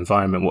sustaining that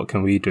environment, what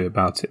can we do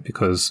about it?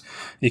 Because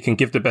you can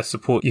give the best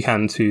support you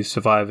can to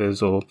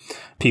survivors or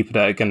people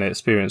that are going to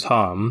experience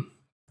harm,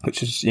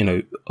 which is,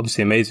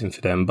 obviously amazing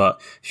for them. But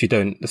if you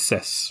don't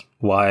assess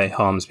why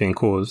harm's being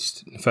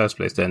caused in the first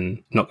place,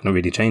 then not going to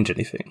really change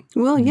anything.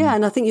 Well, yeah,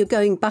 and I think you're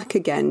going back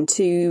again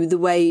to the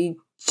way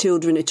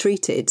children are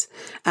treated.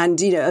 And,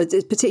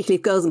 particularly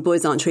if girls and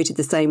boys aren't treated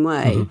the same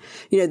way,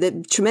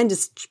 the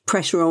tremendous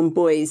pressure on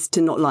boys to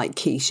not like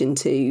quiche and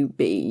to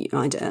be,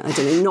 I don't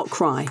know, not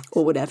cry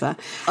or whatever,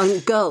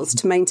 on girls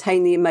to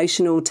maintain the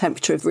emotional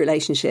temperature of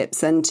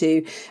relationships and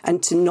to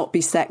not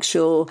be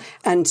sexual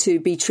and to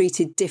be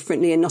treated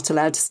differently and not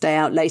allowed to stay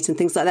out late and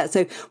things like that.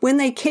 So when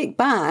they kick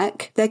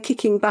back, they're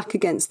kicking back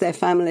against their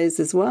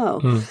families as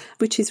well,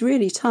 which is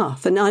really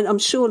tough. And I'm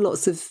sure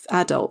lots of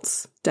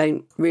adults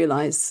don't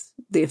realise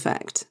the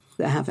effect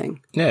they're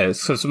having. Yeah,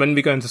 so when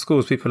we go into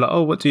schools, people are like,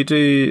 oh, what do you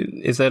do?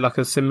 Is there like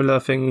a similar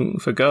thing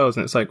for girls?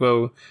 And it's like,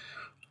 well,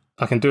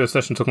 I can do a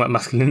session talking about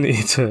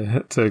masculinity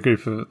to a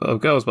group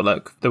of girls, but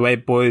like the way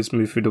boys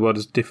move through the world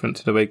is different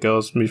to the way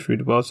girls move through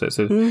the world. So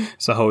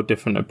it's a whole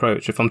different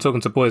approach. If I'm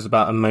talking to boys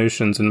about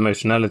emotions and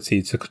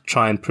emotionality to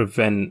try and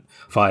prevent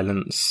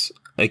violence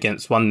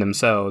against one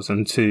themselves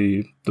and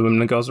two, the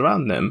women and girls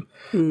around them.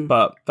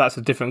 But that's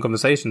a different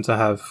conversation to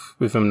have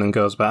with women and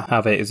girls about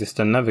how they exist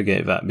and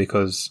navigate that,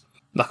 because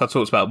like I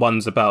talked about,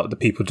 one's about the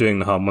people doing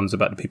the harm, one's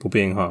about the people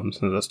being harmed.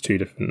 So that's 2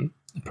 different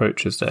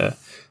approaches there.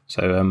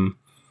 So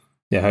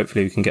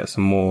hopefully we can get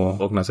some more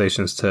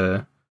organisations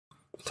to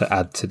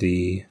add to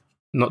the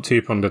not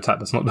 2-pronged attack,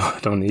 that's not the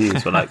word I want to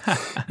use, but like,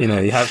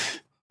 you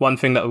have one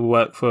thing that will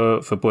work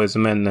for boys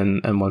and men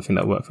and one thing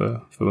that will work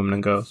for women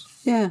and girls.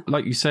 Yeah.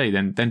 Like you say,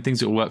 then things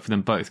that will work for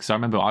them both. Because I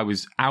remember I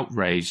was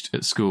outraged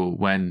at school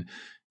when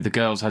the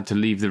girls had to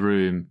leave the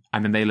room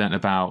and then they learnt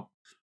about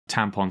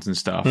tampons and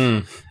stuff.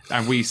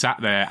 And we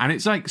sat there and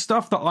it's like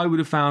stuff that I would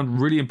have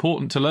found really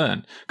important to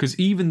learn. Because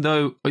even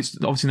though it's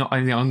obviously not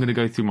anything I'm going to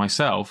go through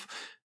myself,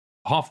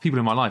 half the people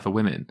in my life are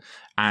women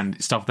and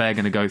it's stuff they're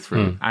going to go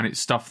through and it's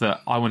stuff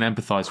that I want to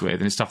empathise with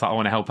and it's stuff that I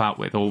want to help out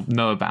with or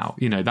know about,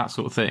 that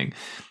sort of thing.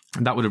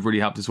 And that would have really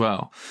helped as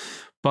well.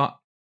 But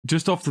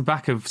just off the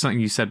back of something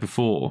you said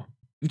before,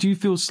 do you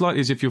feel slightly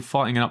as if you're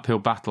fighting an uphill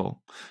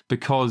battle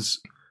because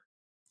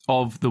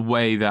of the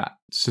way that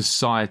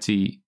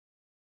society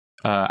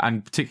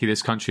and particularly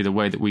this country, the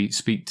way that we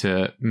speak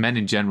to men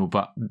in general,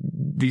 but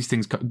these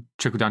things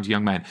trickle down to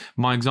young men.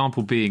 My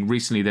example being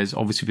recently, there's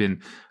obviously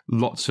been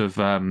lots of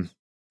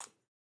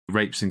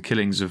rapes and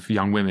killings of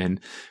young women,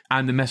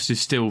 and the messages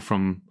still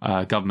from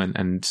government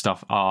and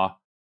stuff are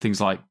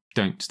things like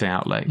don't stay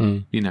out late,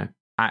 and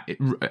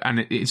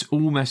it's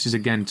all messages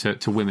again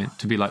to women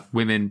to be like,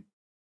 women,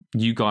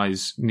 you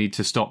guys need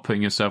to stop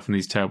putting yourself in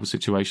these terrible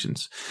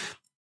situations.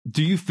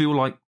 Do you feel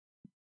like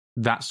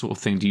that sort of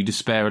thing? Do you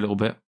despair a little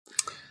bit?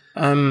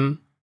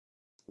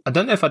 I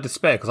don't know if I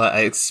despair, because I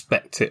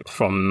expect it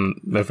from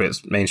whether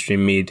it's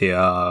mainstream media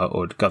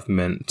or the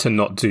government to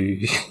not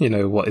do,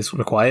 what is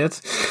required.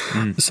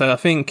 So I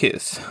think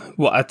it's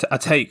I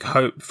take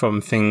hope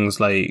from things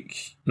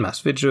like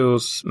mass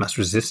vigils, mass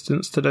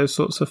resistance to those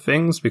sorts of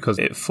things, because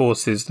it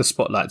forces the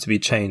spotlight to be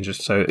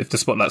changed. So if the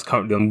spotlight's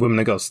currently on women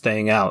and girls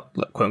staying out,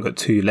 like, quote unquote,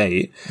 too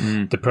late,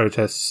 the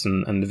protests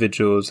and the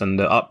vigils and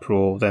the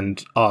uproar then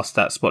ask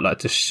that spotlight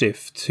to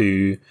shift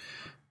to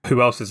who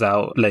else is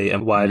out late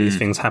and why are these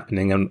things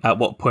happening, and at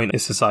what point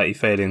is society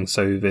failing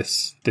so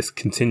this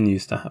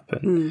continues to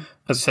happen.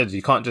 As I said,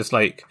 you can't just,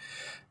 like,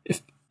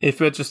 if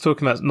we're just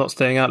talking about not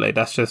staying out late,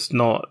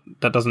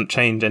 that doesn't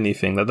change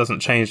anything. That doesn't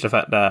change the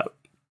fact that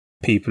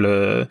people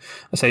are,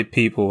 I say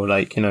people,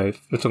 like,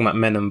 if we're talking about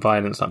men and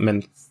violence, like,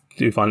 men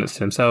do violence to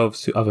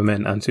themselves, to other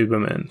men and to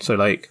women. So,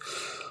 like,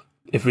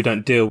 if we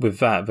don't deal with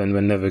that, then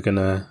we're never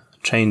gonna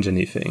change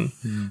anything.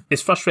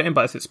 It's frustrating,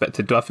 but it's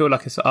expected. Do I feel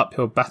like it's an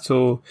uphill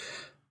battle?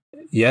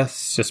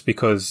 Yes, just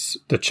because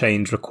the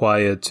change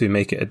required to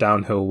make it a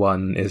downhill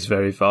one is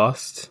very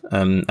vast,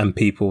 and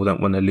people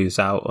don't want to lose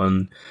out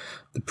on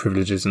the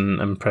privileges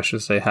and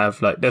pressures they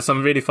have. Like, there's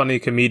some really funny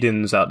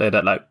comedians out there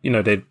that, like,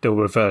 they'll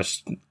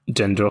reverse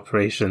gender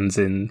operations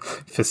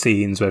for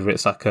scenes, whether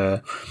it's like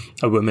a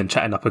woman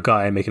chatting up a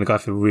guy and making a guy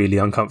feel really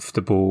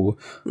uncomfortable,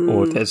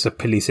 or there's a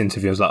police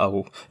interview,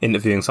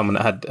 interviewing someone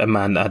a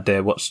man that had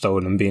their watch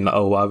stolen, and being like,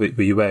 oh, why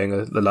were you wearing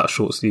a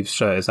short sleeve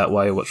shirt? Is that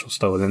why your watch was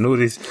stolen? And all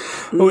these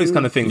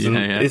kind of things.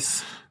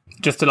 It's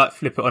just to, like,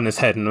 flip it on its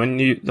head. And when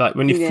you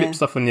flip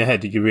stuff on your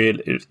head,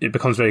 it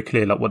becomes very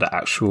clear, like, what the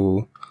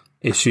actual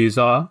issues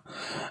are.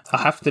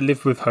 I have to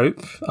live with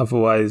hope,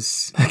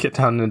 otherwise I get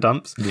down in the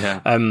dumps.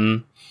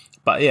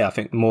 But yeah, I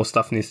think more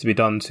stuff needs to be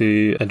done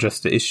to address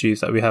the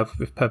issues that we have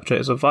with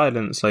perpetrators of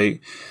violence.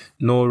 Like,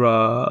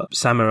 Nora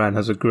Samaran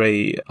has a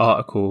great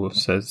article,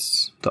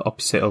 says the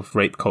opposite of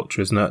rape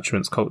culture is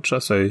nurturance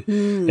culture. So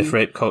if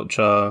rape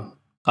culture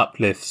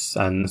uplifts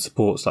and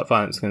supports, like,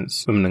 violence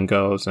against women and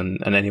girls and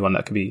anyone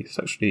that could be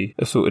sexually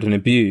assaulted and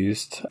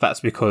abused, that's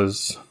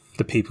because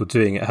the people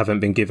doing it haven't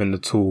been given the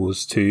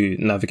tools to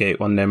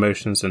navigate on their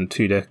emotions and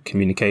to their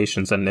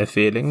communications and their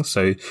feelings.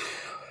 So,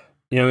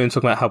 we're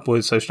talking about how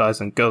boys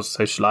socialised and girls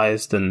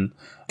socialised, and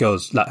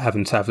girls, like,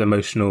 having to have the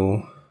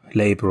emotional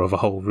labour of a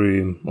whole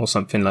room or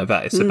something like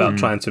that. It's about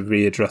trying to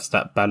readdress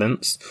that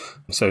balance.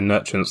 So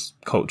nurturance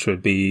culture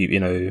would be,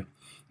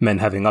 men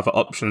having other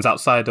options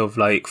outside of,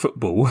 like,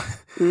 football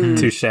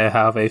to share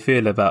how they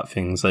feel about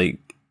things. Like,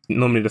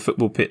 normally the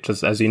football pitch,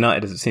 as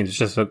united as it seems, it's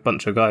just a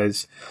bunch of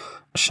guys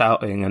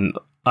shouting and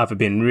either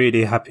being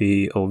really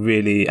happy or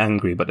really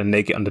angry, but then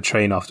they get on the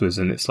train afterwards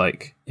and it's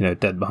like,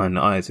 dead behind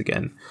the eyes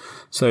again.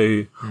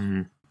 So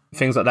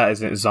things like that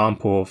is an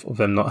example of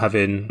them not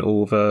having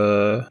all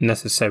the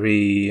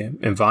necessary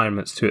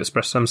environments to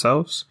express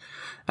themselves.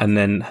 And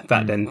then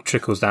that then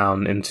trickles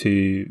down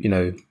into,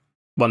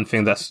 one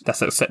thing that's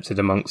accepted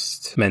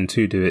amongst men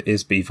to do it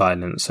is be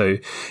violent. So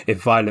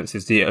if violence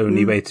is the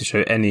only way to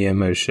show any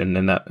emotion,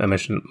 then that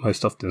emotion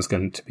most often is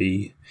going to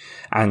be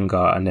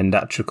anger. And then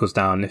that trickles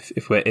down.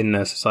 If we're in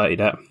a society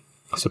that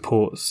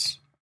supports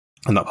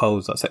and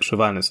upholds that sexual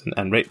violence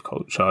and rape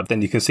culture,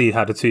 then you can see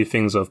how the two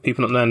things of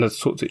people not knowing how to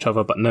talk to each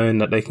other, but knowing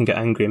that they can get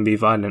angry and be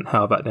violent,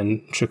 how that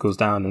then trickles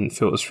down and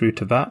filters through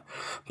to that.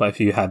 But if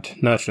you had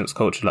nurturance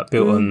culture, like,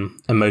 built on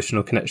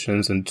emotional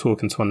connections and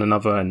talking to one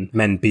another, and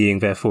men being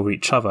there for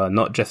each other,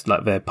 not just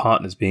like their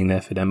partners being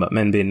there for them, but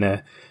men being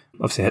there,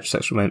 obviously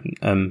heterosexual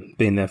men,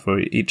 being there for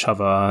each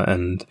other,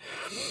 and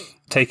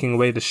taking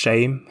away the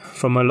shame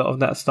from a lot of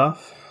that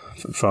stuff.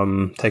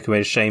 From take away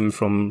the shame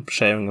from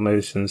sharing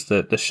emotions,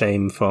 the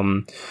shame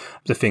from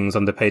the things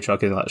under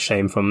patriarchy, like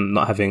shame from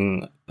not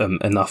having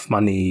enough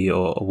money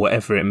or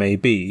whatever it may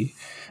be,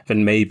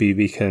 then maybe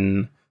we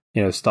can,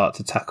 start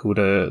to tackle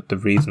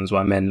the reasons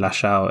why men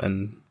lash out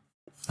and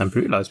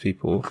brutalize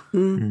people.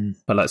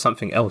 But, like,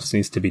 something else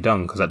needs to be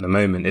done, because at the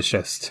moment it's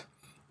just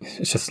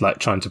like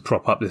trying to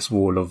prop up this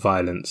wall of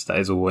violence that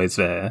is always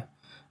there,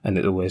 and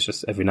it always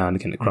just every now and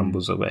again it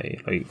crumbles away.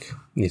 Like,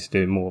 you need to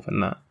do more than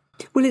that.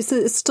 Well, it's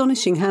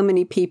astonishing how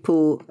many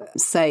people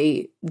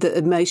say that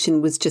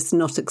emotion was just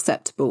not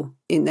acceptable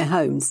in their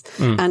homes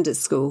and at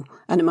school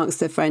and amongst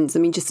their friends. I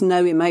mean, just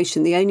no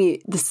emotion.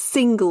 The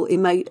single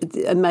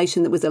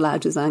emotion that was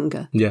allowed was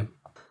anger. Yeah.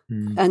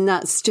 And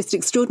that's just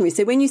extraordinary.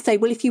 So when you say,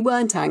 well, if you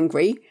weren't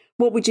angry,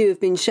 what would you have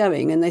been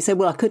showing? And they say,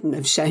 well, I couldn't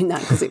have shown that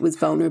because it was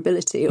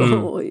vulnerability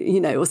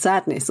or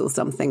sadness or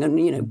something.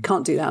 And,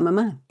 can't do that. I'm a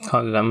man.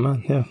 Can't do that, I'm a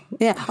man, yeah.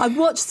 Yeah. I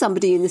watched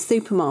somebody in the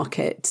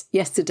supermarket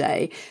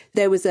yesterday.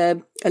 There was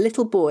a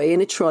little boy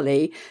in a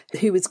trolley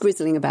who was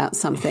grizzling about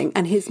something,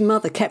 and his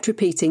mother kept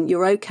repeating,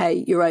 "You're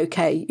okay, you're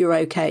okay, you're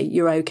okay,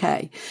 you're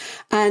okay."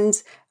 And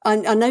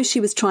I know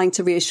she was trying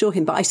to reassure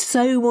him, but I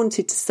so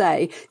wanted to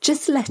say,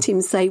 just let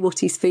him say what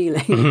he's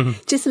feeling.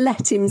 Just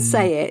let him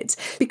say it.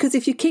 Because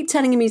if you keep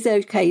telling him he's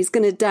okay, he's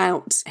going to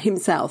doubt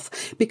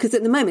himself. Because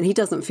at the moment, he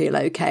doesn't feel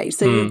okay.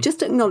 So you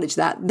just acknowledge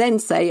that, then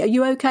say, are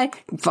you okay?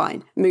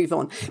 Fine, move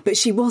on. But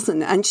she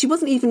wasn't. And she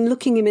wasn't even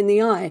looking him in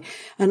the eye.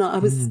 And I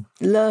was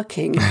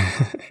lurking on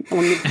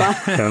the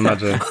back,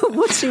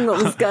 watching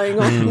what was going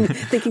on,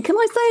 thinking, can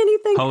I say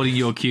anything? Holding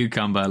your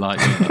cucumber, like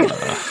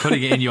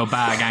putting it in your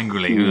bag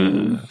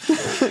angrily.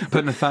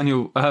 But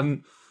Nathaniel,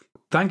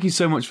 thank you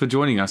so much for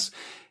joining us.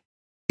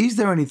 Is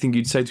there anything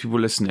you'd say to people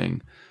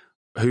listening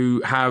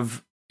who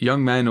have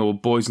young men or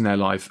boys in their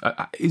life?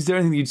 Is there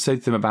anything you'd say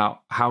to them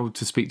about how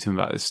to speak to them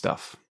about this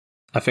stuff?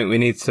 I think we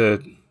need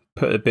to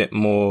put a bit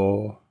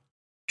more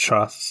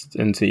trust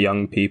into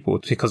young people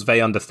because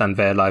they understand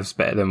their lives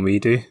better than we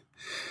do.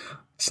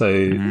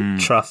 So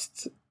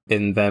trust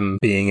in them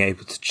being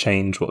able to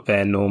change what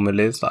their normal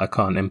is. Like, I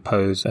can't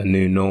impose a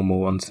new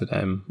normal onto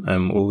them.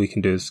 All we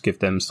can do is give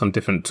them some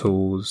different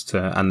tools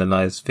to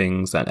analyze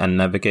things and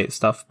navigate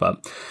stuff.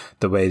 But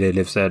the way they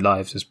live their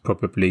lives is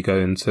probably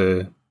going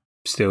to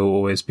still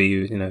always be,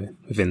 you know,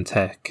 within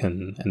tech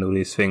and all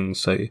these things.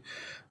 So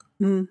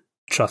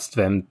trust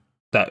them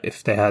that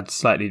if they had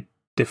slightly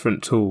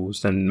different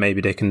tools, then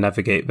maybe they can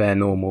navigate their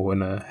normal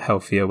in a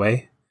healthier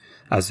way,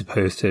 as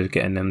opposed to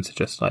getting them to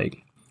just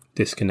like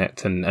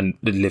disconnect and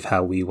live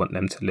how we want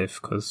them to live,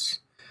 because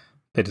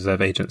they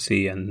deserve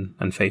agency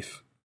and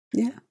faith.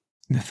 Yeah.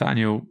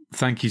 Nathaniel,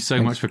 thank you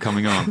so much for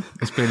coming on.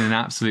 It's been an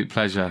absolute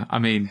pleasure. I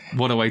mean,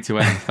 what a way to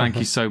end. Thank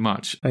you so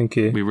much. Thank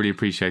you. We really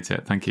appreciate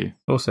it. Thank you.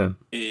 Awesome.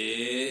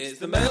 It's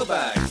the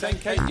mailbag.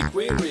 Send Kate your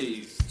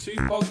queries to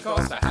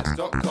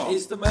podcast@hatch.com.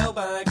 It's the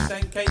mailbag.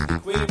 Send Kate your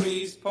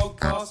queries.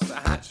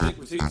 Podcast@hatch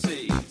with 2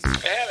 T's.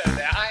 Hello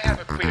there. I have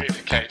a query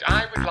for Kate.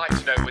 I would like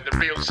to know when the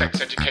Real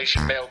Sex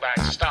Education mailbag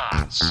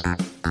starts.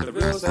 The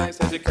Real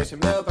Sex Education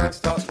mailbag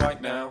starts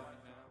right now.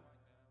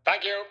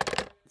 Thank you.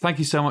 Thank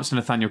you so much to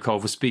Nathaniel Cole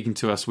for speaking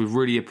to us. We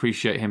really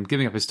appreciate him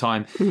giving up his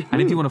time. And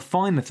if you want to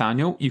find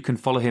Nathaniel, you can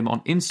follow him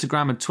on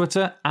Instagram and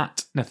Twitter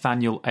at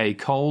Nathaniel A.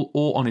 Cole,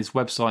 or on his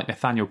website,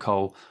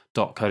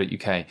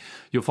 nathanielcole.co.uk.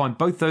 You'll find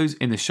both those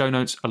in the show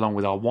notes, along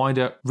with our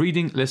wider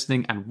reading,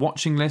 listening and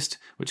watching list,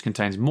 which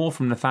contains more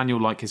from Nathaniel,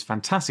 like his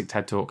fantastic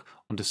TED Talk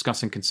on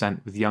discussing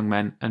consent with young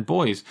men and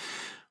boys.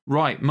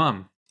 Right,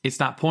 Mum, it's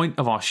that point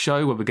of our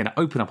show where we're going to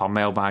open up our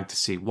mailbag to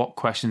see what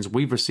questions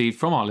we've received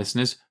from our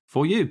listeners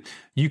for you.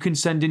 You can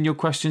send in your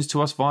questions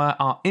to us via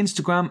our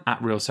Instagram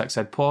at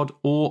RealSexEdPod,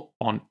 or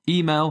on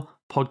email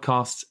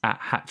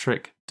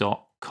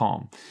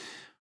podcasts@hattrick.com.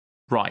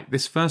 Right,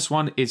 this first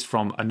one is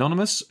from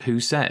Anonymous, who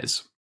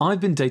says,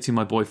 I've been dating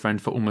my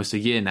boyfriend for almost a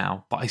year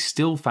now, but I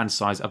still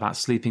fantasize about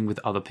sleeping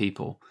with other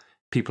people.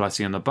 People I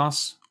see on the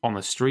bus, on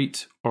the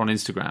street, or on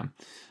Instagram.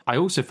 I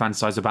also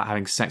fantasize about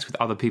having sex with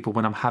other people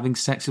when I'm having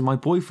sex with my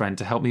boyfriend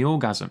to help me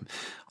orgasm.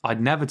 I'd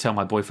never tell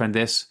my boyfriend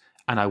this,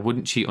 and I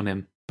wouldn't cheat on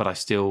him, but I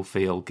still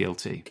feel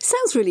guilty. It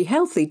sounds really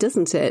healthy,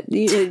 doesn't it?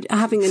 You know,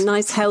 having a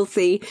nice,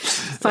 healthy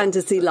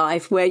fantasy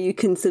life where you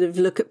can sort of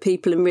look at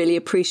people and really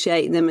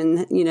appreciate them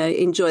and, you know,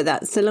 enjoy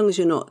that. So long as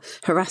you're not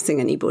harassing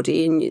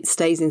anybody and it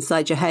stays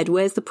inside your head,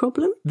 where's the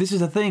problem? This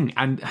is the thing,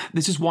 and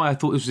this is why I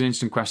thought this was an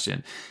interesting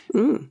question.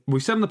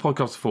 We've said on the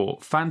podcast before,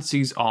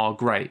 fantasies are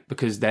great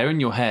because they're in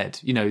your head.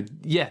 You know,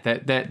 yeah,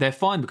 they're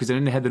fine because they're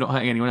in your head, they're not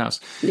hurting anyone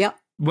else. Yeah.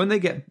 When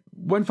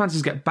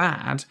fantasies get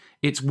bad,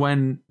 it's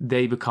when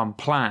they become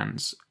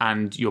plans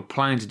and you're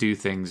planning to do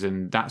things,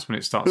 and that's when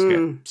it starts to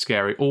get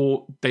scary.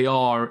 Or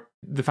the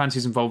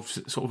fantasies involve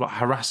sort of like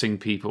harassing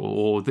people,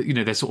 or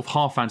they're sort of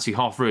half fantasy,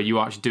 half real.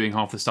 You're actually doing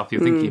half the stuff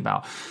you're thinking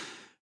about.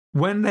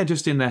 When they're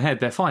just in their head,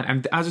 they're fine.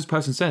 And as this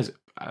person says,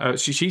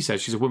 she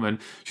says, she's a woman,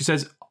 she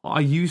says, I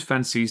use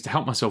fantasies to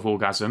help myself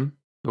orgasm.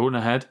 They're all in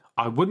her head.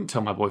 I wouldn't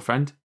tell my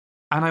boyfriend,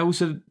 and I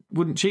also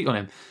wouldn't cheat on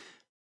him.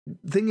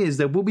 Thing is,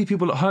 there will be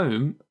people at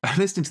home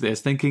listening to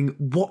this thinking,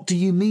 what do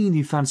you mean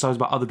you fantasize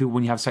about other people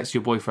when you have sex with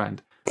your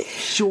boyfriend?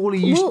 Surely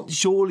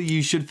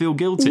you should feel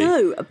guilty.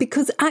 No,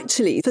 because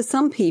actually, for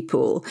some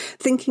people,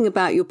 thinking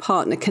about your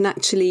partner can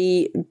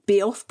actually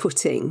be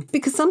off-putting,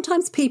 because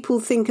sometimes people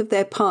think of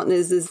their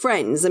partners as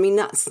friends. I mean,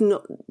 that's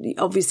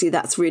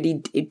really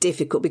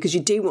difficult because you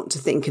do want to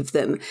think of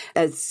them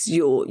as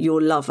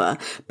your lover.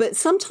 But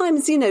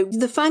sometimes,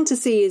 the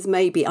fantasy is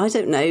maybe, I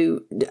don't know,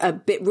 a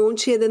bit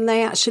raunchier than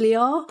they actually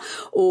are,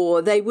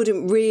 or they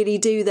wouldn't really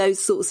do those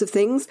sorts of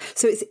things.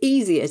 So it's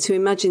easier to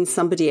imagine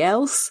somebody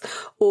else,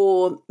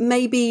 or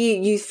maybe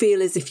you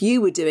feel as if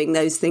you were doing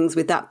those things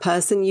with that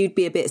person, you'd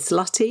be a bit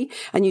slutty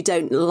and you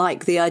don't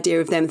like the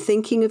idea of them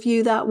thinking of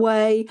you that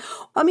way.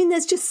 I mean,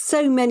 there's just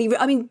so many.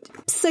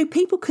 So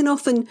people can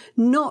often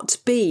not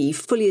be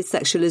fully as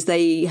sexual as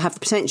they have the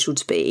potential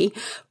to be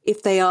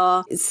if they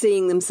are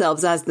seeing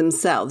themselves as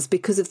themselves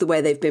because of the way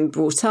they've been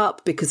brought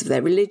up, because of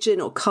their religion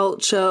or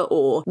culture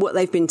or what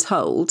they've been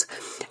told.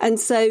 And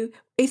so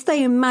if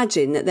they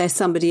imagine that they're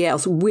somebody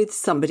else with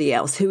somebody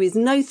else who is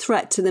no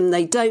threat to them,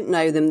 they don't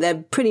know them, they're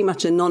pretty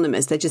much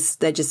anonymous, they're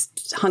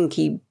just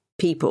hunky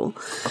people,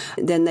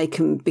 then they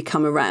can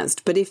become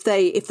aroused. But if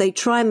they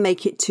try and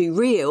make it too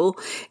real,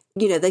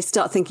 they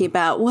start thinking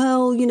about,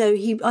 well,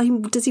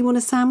 does he want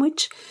a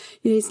sandwich?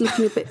 He's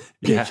looking a bit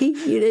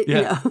peaky.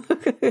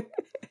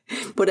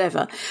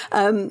 Whatever.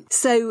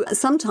 So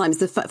sometimes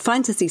the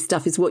fantasy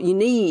stuff is what you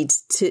need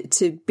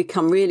to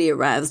become really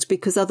aroused,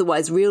 because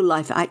otherwise real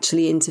life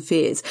actually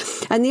interferes.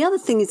 And the other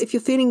thing is, if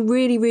you're feeling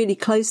really, really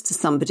close to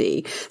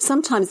somebody,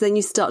 sometimes then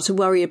you start to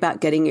worry about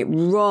getting it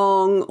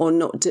wrong or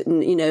not,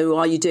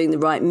 are you doing the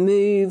right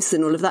moves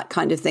and all of that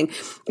kind of thing.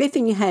 If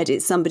in your head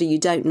it's somebody you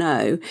don't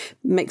know,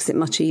 makes it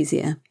much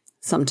easier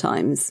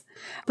sometimes.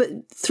 But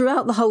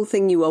throughout the whole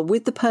thing, you are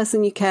with the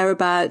person you care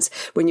about.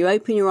 When you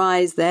open your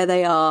eyes, there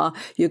they are.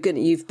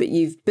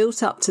 You've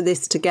built up to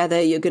this together.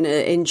 You're going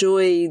to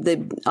enjoy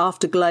the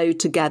afterglow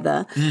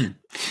together.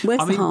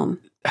 Where's the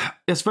harm?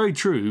 That's very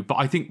true. But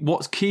I think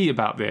what's key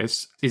about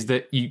this is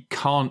that you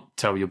can't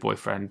tell your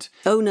boyfriend.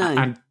 Oh, no.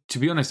 And to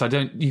be honest,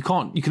 you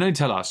can only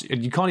tell us.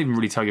 You can't even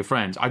really tell your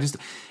friends.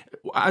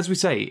 As we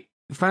say,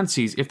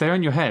 fantasies, if they're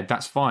in your head,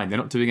 that's fine. They're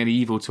not doing any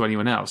evil to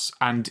anyone else.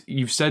 And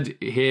you've said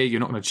here you're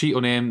not going to cheat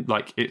on him.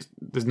 Like,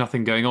 there's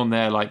nothing going on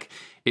there. Like,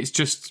 it's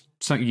just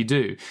something you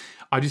do.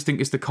 I just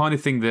think it's the kind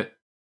of thing that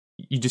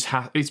you just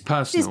have. It's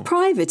personal. It's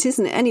private,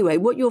 isn't it? Anyway,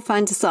 what you're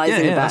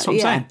fantasizing about, that's what I'm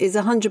saying. Is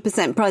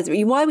 100%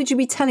 private. Why would you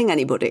be telling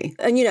anybody?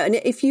 And and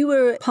if you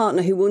were a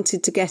partner who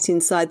wanted to get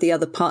inside the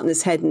other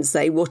partner's head and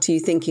say, "What are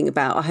you thinking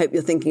about? I hope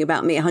you're thinking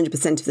about me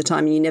 100% of the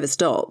time, and you never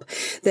stop,"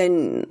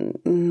 then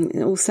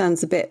it all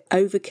sounds a bit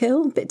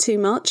overkill, a bit too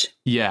much.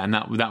 Yeah, and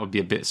that would be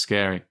a bit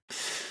scary.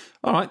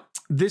 All right.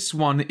 This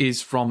one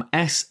is from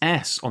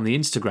SS on the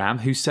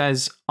Instagram, who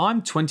says,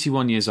 "I'm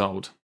 21 years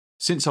old.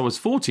 Since I was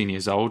 14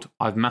 years old,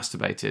 I've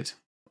masturbated.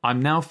 I'm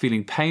now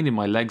feeling pain in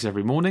my legs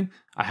every morning.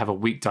 I have a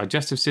weak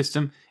digestive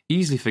system,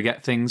 easily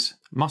forget things,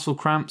 muscle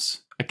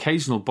cramps,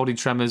 occasional body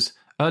tremors,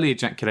 early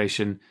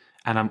ejaculation,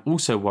 and I'm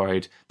also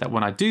worried that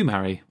when I do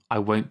marry, I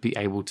won't be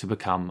able to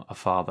become a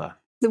father."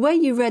 The way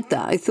you read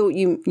that, I thought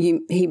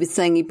he was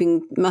saying he'd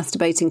been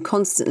masturbating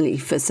constantly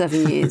for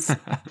 7 years.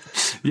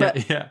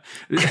 Yeah.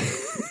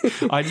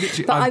 I'm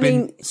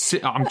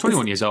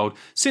 21 years old.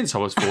 Since I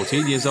was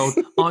 14 years old,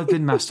 I've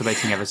been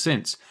masturbating ever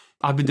since.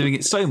 I've been doing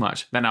it so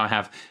much that now I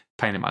have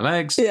pain in my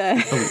legs. Yeah.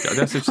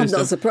 I'm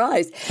not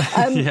surprised.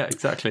 Yeah,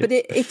 exactly. But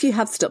if you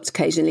have stopped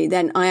occasionally,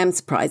 then I am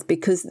surprised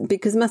because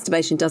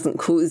masturbation doesn't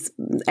cause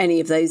any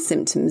of those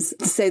symptoms.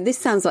 So this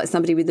sounds like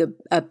somebody with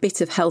a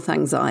bit of health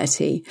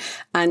anxiety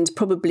and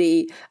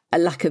probably a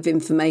lack of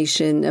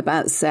information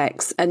about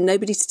sex and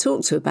nobody to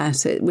talk to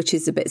about it, which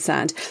is a bit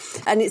sad.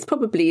 And it's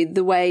probably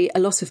the way a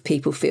lot of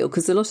people feel,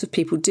 because a lot of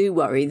people do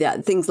worry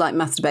that things like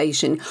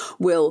masturbation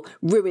will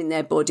ruin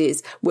their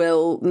bodies,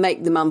 will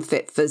make them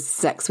unfit for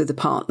sex with a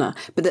partner.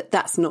 But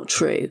that's not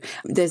true.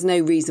 There's no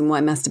reason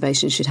why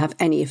masturbation should have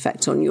any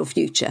effect on your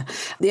future.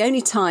 The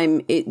only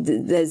time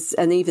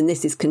and even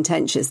this is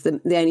contentious,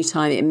 the only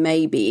time it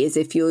may be is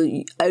if you're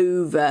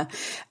over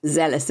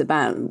zealous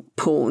about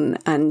porn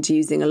and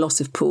using a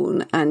lot of porn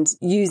and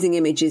using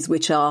images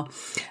which are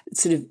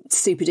sort of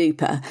super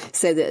duper,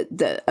 so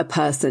that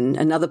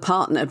another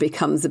partner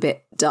becomes a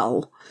bit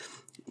dull.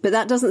 But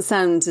that doesn't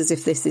sound as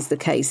if this is the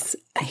case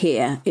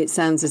here. It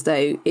sounds as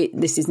though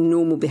this is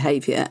normal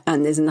behaviour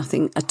and there's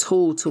nothing at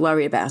all to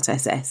worry about,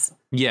 SS.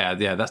 Yeah,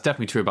 that's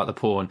definitely true about the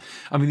porn.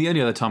 I mean, the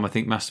only other time I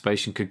think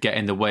masturbation could get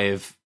in the way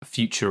of a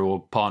future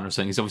or partner or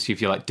something is obviously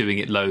if you're like doing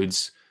it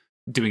loads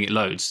in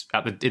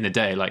the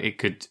day, like it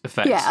could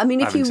affect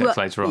if you sex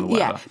later on or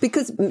whatever. Yeah,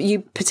 because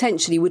you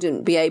potentially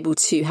wouldn't be able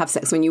to have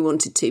sex when you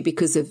wanted to,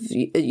 because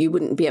you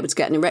wouldn't be able to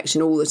get an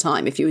erection all the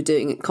time if you were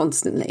doing it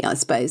constantly, I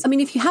suppose. I mean,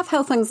 if you have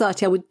health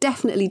anxiety, I would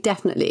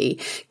definitely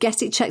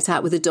get it checked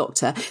out with a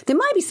doctor. There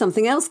might be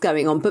something else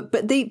going on, but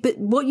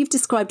what you've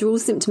described are all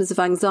symptoms of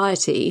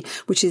anxiety,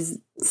 which is,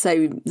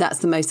 so that's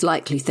the most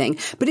likely thing.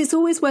 But it's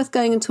always worth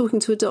going and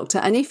talking to a doctor.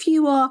 And if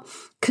you are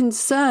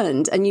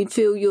concerned and you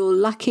feel you're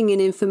lacking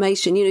in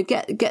information,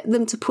 get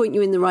them to point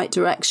you in the right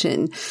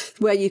direction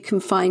where you can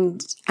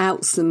find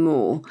out some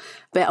more.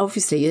 But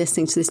obviously you're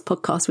listening to this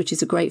podcast, which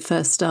is a great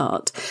first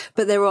start.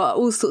 But there are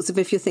all sorts of,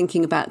 if you're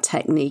thinking about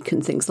technique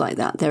and things like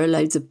that, there are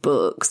loads of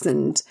books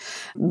and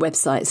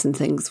websites and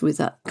things with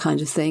that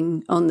kind of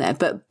thing on there.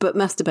 But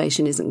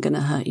masturbation isn't going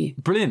to hurt you.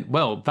 Brilliant.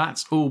 Well,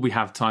 that's all we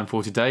have time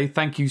for today.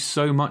 Thank you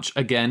so much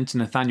again to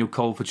Nathaniel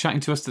Cole for chatting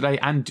to us today,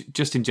 and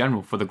just in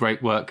general for the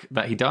great work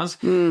that he does.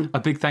 A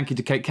big thank you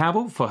to Kate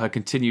Campbell for her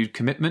continued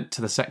commitment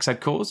to the sex ed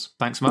cause.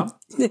 Thanks, Mum.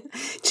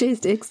 Cheers,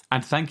 Diggs.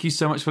 And thank you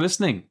so much for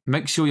listening.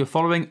 Make sure you're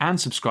following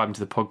and subscribing to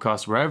the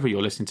podcast wherever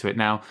you're listening to it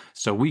now,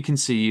 so we can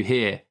see you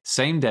here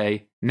same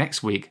day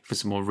next week for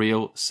some more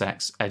real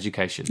sex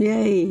education.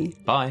 Yay.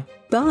 Bye.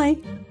 Bye.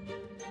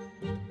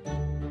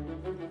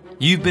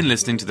 You've been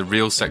listening to The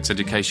Real Sex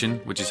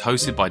Education, which is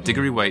hosted by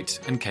Diggory Waite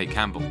and Kate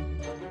Campbell.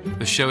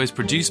 The show is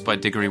produced by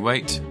Diggory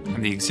Waite,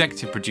 and the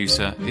executive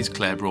producer is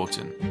Claire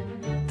Broughton.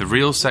 The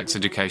Real Sex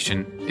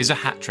Education is a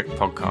hat-trick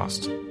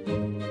podcast.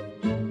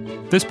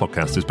 This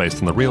podcast is based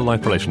on the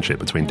real-life relationship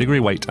between Diggory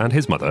Waite and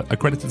his mother,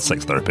 accredited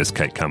sex therapist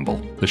Kate Campbell.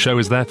 The show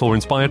is therefore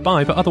inspired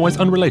by, but otherwise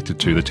unrelated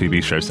to, the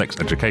TV show Sex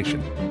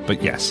Education.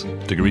 But yes,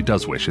 Diggory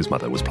does wish his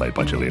mother was played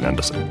by Gillian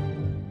Anderson.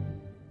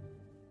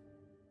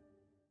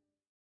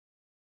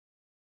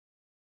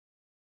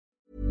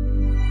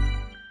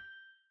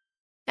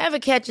 Ever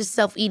catch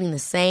yourself eating the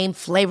same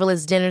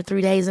flavorless dinner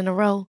 3 days in a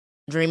row?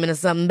 Dreaming of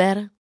something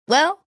better?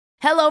 Well,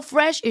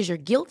 HelloFresh is your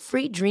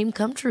guilt-free dream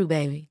come true,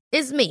 baby.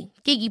 It's me,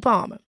 Keke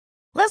Palmer.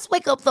 Let's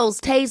wake up those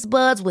taste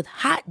buds with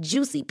hot,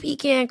 juicy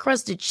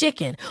pecan-crusted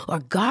chicken or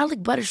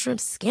garlic butter shrimp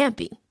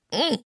scampi.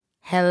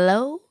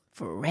 Hello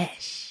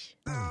Fresh.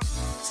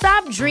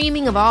 Stop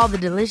dreaming of all the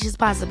delicious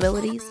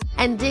possibilities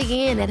and dig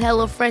in at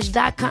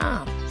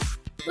HelloFresh.com.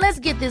 Let's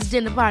get this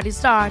dinner party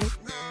started.